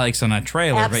drag the bikes on a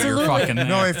trailer, but Absolutely. you're fucking there.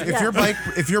 No,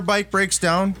 if your bike breaks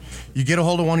down, you get a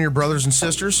hold of one of your brothers and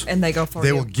sisters, And they go for they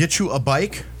you. will get you a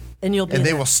bike, And you'll be and they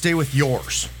there. will stay with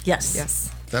yours. Yes.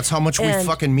 Yes. That's how much we And-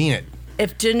 fucking mean it.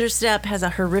 If Ginger Snap has a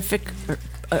horrific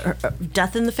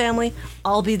death in the family,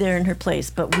 I'll be there in her place.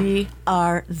 But we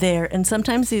are there. And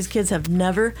sometimes these kids have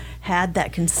never had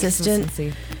that consistent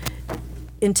Consistency.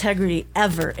 integrity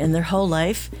ever in their whole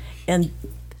life. And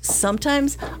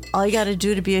sometimes all you got to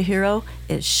do to be a hero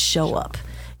is show up.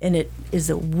 And it is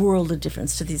a world of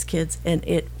difference to these kids, and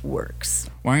it works.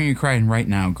 Why aren't you crying right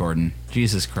now, Gordon?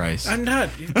 Jesus Christ. I'm not.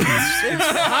 It's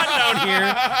hot down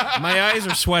here. My eyes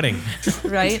are sweating.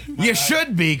 Right? You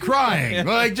should be crying,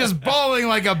 like just bawling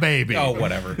like a baby. Oh,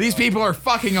 whatever. These people are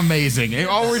fucking amazing.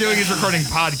 All we're doing is recording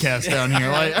podcasts down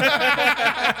here. Like,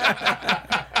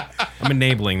 I'm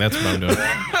enabling. That's what I'm doing.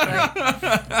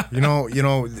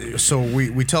 So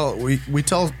we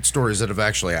tell stories that have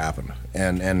actually happened,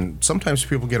 and sometimes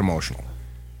people get emotional,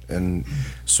 and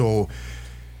so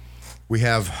we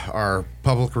have our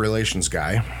public relations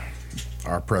guy,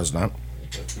 our president.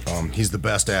 He's the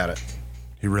best at it.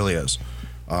 He really is.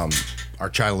 Our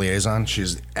child liaison,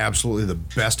 she's absolutely the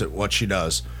best at what she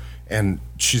does, and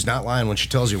she's not lying when she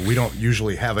tells you we don't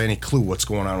usually have any clue what's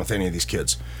going on with any of these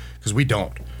kids, because we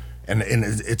don't. And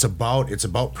it's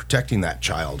about protecting that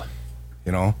child,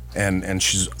 and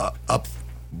she's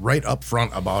right up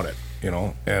front about it,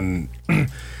 and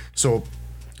so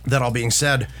that all being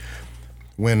said,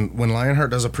 when Lionheart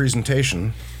does a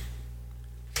presentation,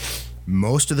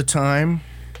 most of the time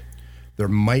there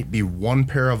might be one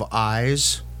pair of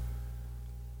eyes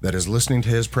that is listening to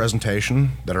his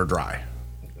presentation that are dry.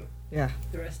 Yeah.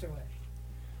 The rest are wet.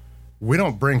 We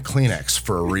don't bring Kleenex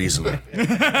for a reason.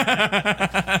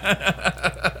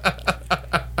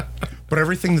 But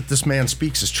everything that this man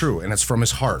speaks is true, and it's from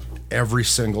his heart every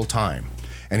single time.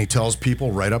 And he tells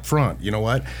people right up front, you know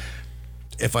what?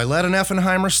 If I let an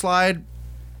Effenheimer slide,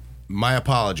 my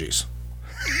apologies.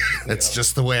 It's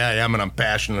just the way I am, and I'm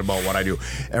passionate about what I do.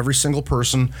 Every single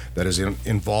person that is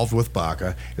involved with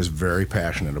BACA is very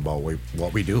passionate about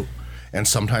what we do. And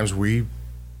sometimes we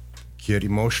get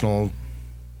emotional,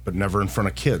 but never in front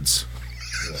of kids.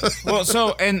 Well,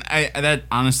 so, and that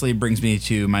honestly brings me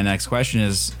to my next question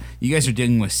is, you guys are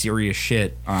dealing with serious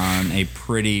shit on a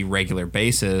pretty regular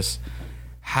basis.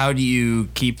 How do you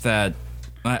keep that,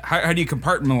 how do you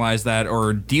compartmentalize that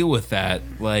or deal with that,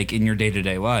 like, in your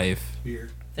day-to-day life?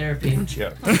 Therapy.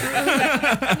 Yeah.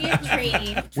 We have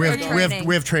training.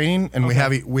 We have training, and we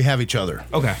have each other.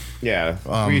 Okay.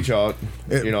 Yeah. Reach out.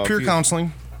 Peer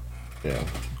counseling. Yeah.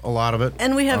 A lot of it.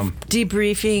 And we have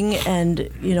debriefing, and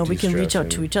we can reach out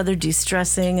to De-stressing. each other,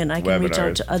 de-stressing, and I can reach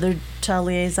out Webinars. to other child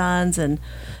liaisons, and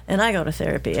I go to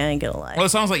therapy. I ain't gonna lie. Well, it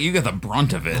sounds like you get the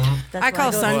brunt of it. That's I why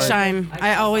call go to Sunshine.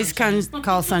 I always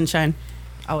call Sunshine.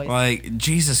 Always. Like,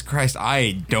 Jesus Christ,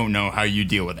 I don't know how you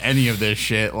deal with any of this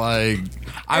shit. Like,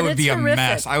 I And would it's be horrific. a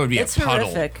mess. I would be It's a puddle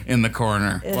horrific. in the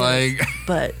corner. It Like, is,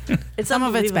 but it's Some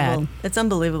of it's bad. unbelievable. It's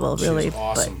unbelievable, really. She's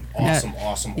awesome,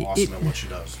 awesome at what she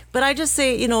does. But I just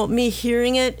say, me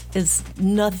hearing it is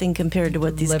nothing compared to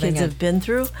what these Living kids it. have been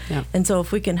through. Yeah. And so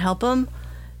if we can help them,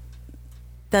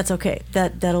 that's okay.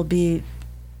 That'll get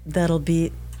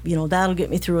me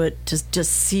through it.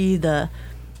 Just see the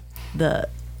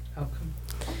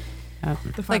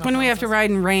Like when we have to ride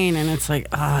in rain and it's like,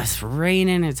 oh, it's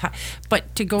raining, it's hot.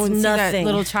 But to go and see that nothing.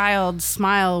 little child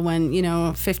smile when,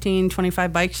 15,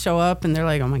 25 bikes show up and they're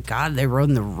like, oh my God, they rode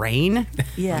in the rain.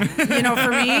 yeah.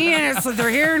 For me, and it's like they're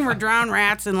here and we're drowned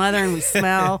rats in leather and we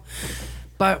smell.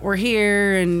 But we're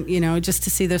here and, just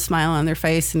to see their smile on their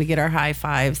face and to get our high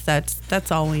fives,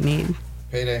 that's all we need.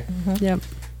 Payday. Yep.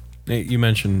 Hey, you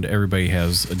mentioned everybody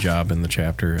has a job in the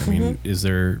chapter. I mean, is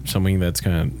there something that's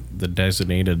kind of the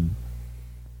designated,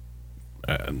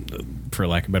 for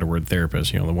lack of a better word,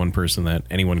 therapist? The one person that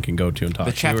anyone can go to and talk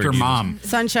the to. chapter or do you mom.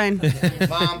 Sunshine.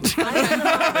 Mom. We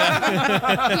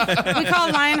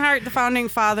call Lionheart the founding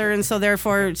father, and so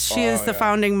therefore she is the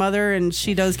founding mother, and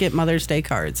she does get Mother's Day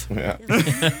cards. Yeah.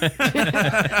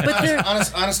 But there,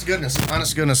 Honest to goodness.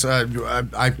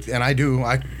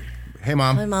 Hey,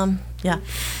 Mom. my mom, yeah.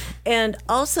 And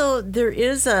also there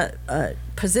is a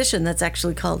position that's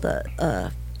actually called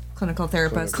a Clinical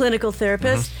therapist. clinical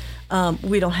therapist.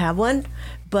 We don't have one,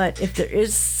 but if there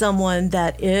is someone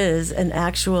that is an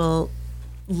actual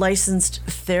licensed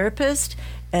therapist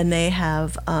and they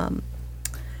have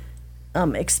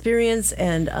experience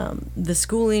and the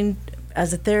schooling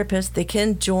as a therapist, they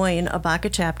can join a BACA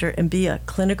chapter and be a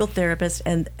clinical therapist.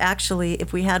 And actually,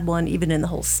 if we had one even in the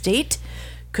whole state,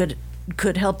 could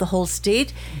help the whole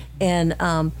state. And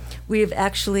we've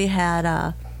actually had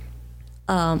a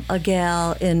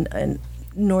gal in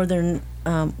northern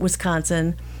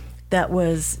Wisconsin that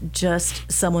was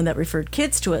just someone that referred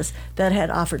kids to us that had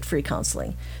offered free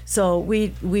counseling. So we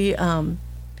do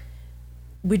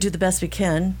the best we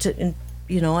can to. And,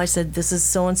 I said, this is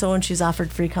so and so, and she's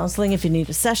offered free counseling. If you need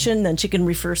a session, then she can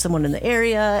refer someone in the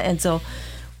area. And so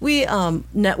we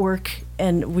network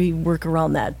and we work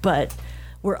around that. But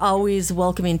we're always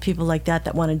welcoming people like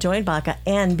that want to join BACA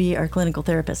and be our clinical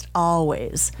therapist.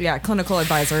 Always. Yeah, clinical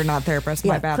advisor, not therapist.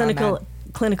 My bad on that.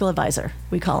 Clinical advisor,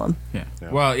 we call him. Yeah.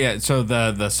 Well, yeah. So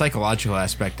the psychological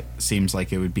aspect seems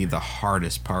like it would be the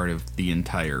hardest part of the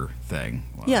entire thing.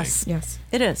 Like, Yes. Yes.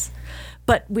 It is.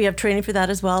 But we have training for that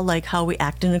as well, like how we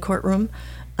act in a courtroom.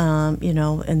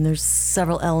 And there's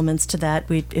several elements to that.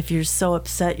 If you're so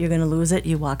upset you're going to lose it,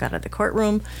 you walk out of the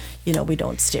courtroom. We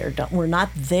don't stare. We're not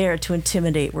there to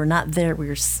intimidate. We're not there.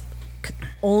 We're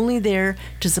only there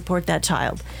to support that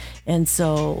child. And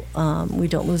so we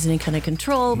don't lose any kind of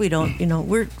control. We don't,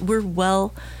 we're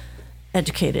well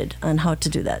educated on how to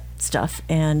do that stuff.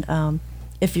 And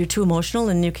if you're too emotional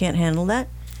and you can't handle that,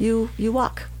 you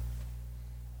walk.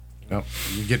 Yep.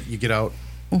 You get out.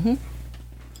 Mm-hmm.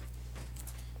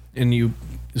 And you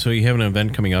have an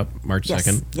event coming up March Yes,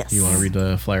 2nd. yes. You want to read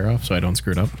the flyer off so I don't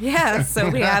screw it up? Yeah, so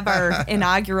we have our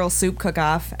inaugural soup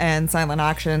cook-off and silent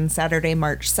auction Saturday,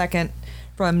 March 2nd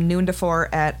from noon to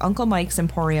 4 at Uncle Mike's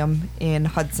Emporium in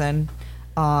Hudson.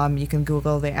 You can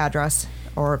Google the address,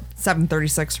 or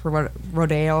 736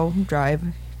 Rodeo Drive.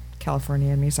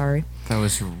 California in me, sorry. That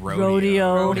was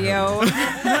rodeo. Rodeo.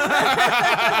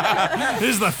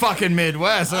 This is the fucking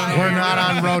Midwest. We're not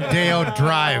on Rodeo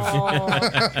Drive.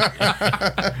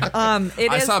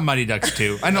 It I is. saw Mighty Ducks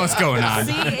too. I know what's going on.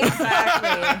 See,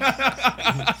 exactly.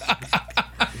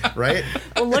 Right?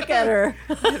 Well, look at her.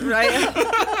 Right?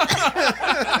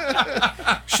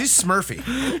 She's Smurfy.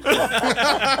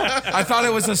 I thought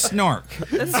it was a snork.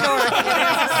 The snort. It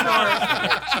is a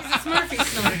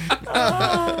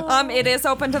snort. It is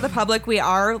open to the public. We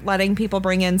are letting people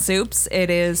bring in soups. It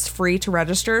is free to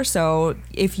register. So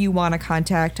if you want to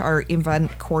contact our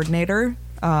event coordinator,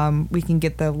 we can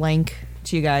get the link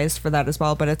to you guys for that as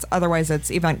well. But it's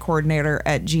event coordinator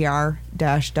at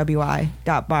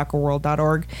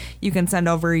gr-wi.bacaworld.org. You can send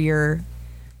over your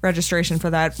registration for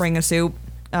that. Bring a soup.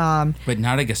 But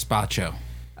not a gazpacho.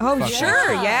 Oh,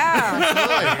 sure,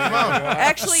 yeah.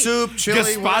 Actually, Soup,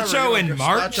 chili, Gazpacho whatever. in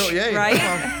March? Gazpacho, yeah, right?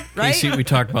 yeah. Right? Casey, we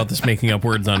talked about this making up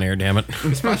words on air, damn it.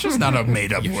 Gazpacho's not a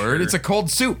made-up word. It's a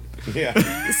cold soup.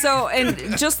 Yeah. So, and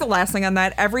just the last thing on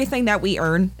that, everything that we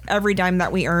earn, every dime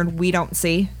that we earn, we don't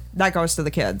see. That goes to the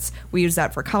kids. We use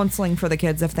that for counseling for the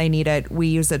kids if they need it. We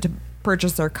use it to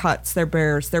purchase their cuts, their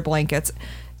bears, their blankets.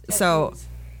 So,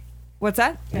 what's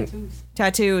that?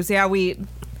 Tattoos. Yeah,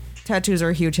 tattoos are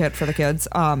a huge hit for the kids.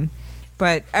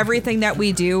 But everything that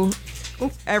we do,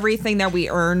 everything that we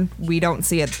earn, we don't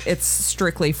see it. It's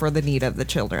strictly for the need of the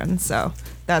children. So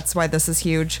that's why this is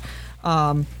huge.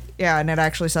 Yeah, and it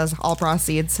actually says all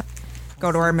proceeds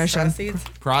go to our mission. Proceeds? You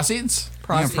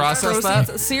gonna Proceeds. process Proceeds.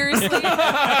 that? Seriously?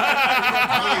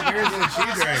 How many beers did she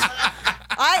drink?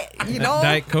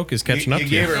 Diet Coke is catching up You to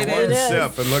gave you. her It one is.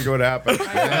 sip, and look what happened. You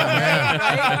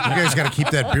guys got to keep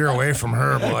that beer away from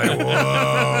her, boy.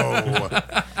 Whoa.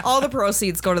 All the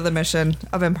proceeds go to the mission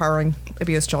of empowering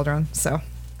abused children. So,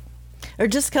 Or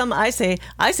just come. I say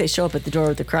show up at the door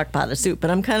with a crock pot of soup, but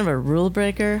I'm kind of a rule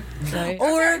breaker.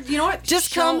 Or You know what?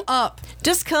 just Show come up.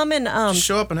 Just come and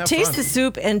Show up and have taste fun. the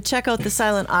soup and check out the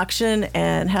silent auction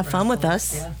and have fun with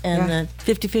us and the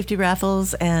 50-50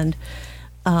 raffles and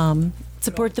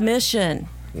support the mission.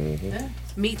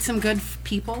 Meet some good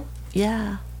people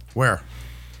Yeah. Where?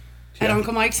 at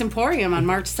Uncle Mike's Emporium on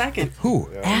March 2nd. Who?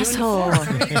 Asshole.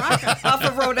 off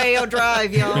of Rodeo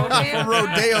Drive, yo.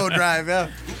 Rodeo Drive, yeah.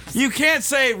 You can't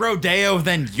say rodeo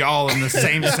then y'all in the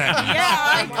same sentence.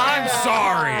 I'm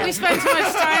sorry. We spent too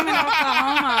much time in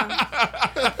Oklahoma.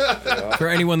 For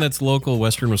anyone that's local,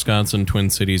 Western Wisconsin,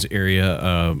 Twin Cities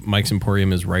area, Mike's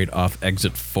Emporium is right off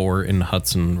exit 4 in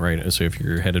Hudson, right? So if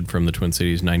you're headed from the Twin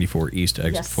Cities, 94 east to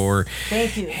exit Yes. 4,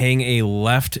 Thank you. hang a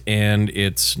left, and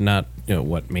it's not,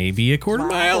 maybe a quarter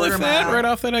mile, if that, right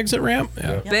off that exit ramp.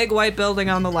 Yeah. Big white building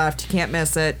on the left. You can't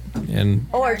miss it. And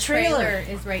Or trailer.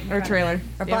 is right in Or front trailer.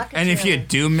 Of Or Yeah. bucket And if you trailer.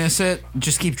 do miss it,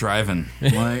 just keep driving.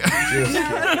 Because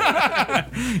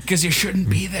you shouldn't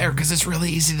be there because it's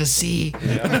really easy to see.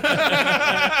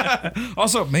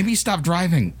 Also, maybe stop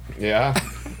driving. Yeah.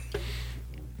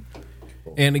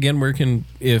 And again,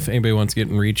 if anybody wants to get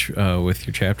in reach with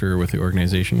your chapter or with the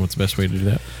organization, what's the best way to do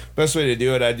that? Best way to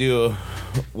do it, I do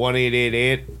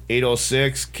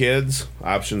 1-888-806-KIDS,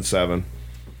 option 7.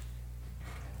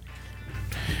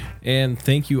 And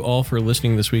thank you all for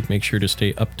listening this week. Make sure to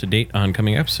stay up to date on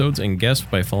coming episodes and guests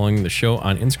by following the show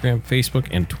on Instagram, Facebook,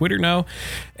 and Twitter now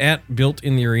at Built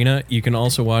in the Arena. You can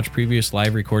also watch previous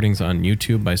live recordings on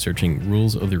YouTube by searching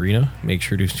Rules of the Arena. Make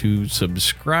sure to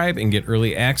subscribe and get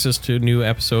early access to new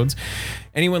episodes.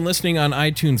 Anyone listening on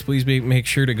iTunes, please make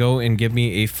sure to go and give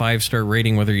me a 5-star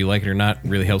rating, whether you like it or not. It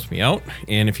really helps me out.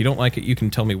 And if you don't like it, you can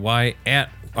tell me why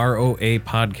at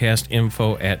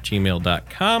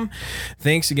roapodcastinfo@gmail.com.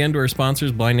 Thanks again to our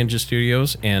sponsors, Blind Ninja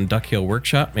Studios and Duck Hill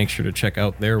Workshop. Make sure to check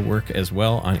out their work as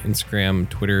well on Instagram,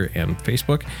 Twitter, and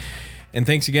Facebook. And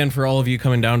thanks again for all of you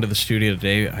coming down to the studio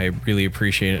today. I really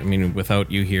appreciate it. I mean, without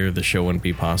you here, the show wouldn't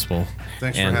be possible.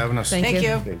 Thanks And for having us. Thank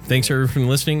you. Thanks everyone for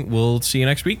listening. We'll see you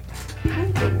next week.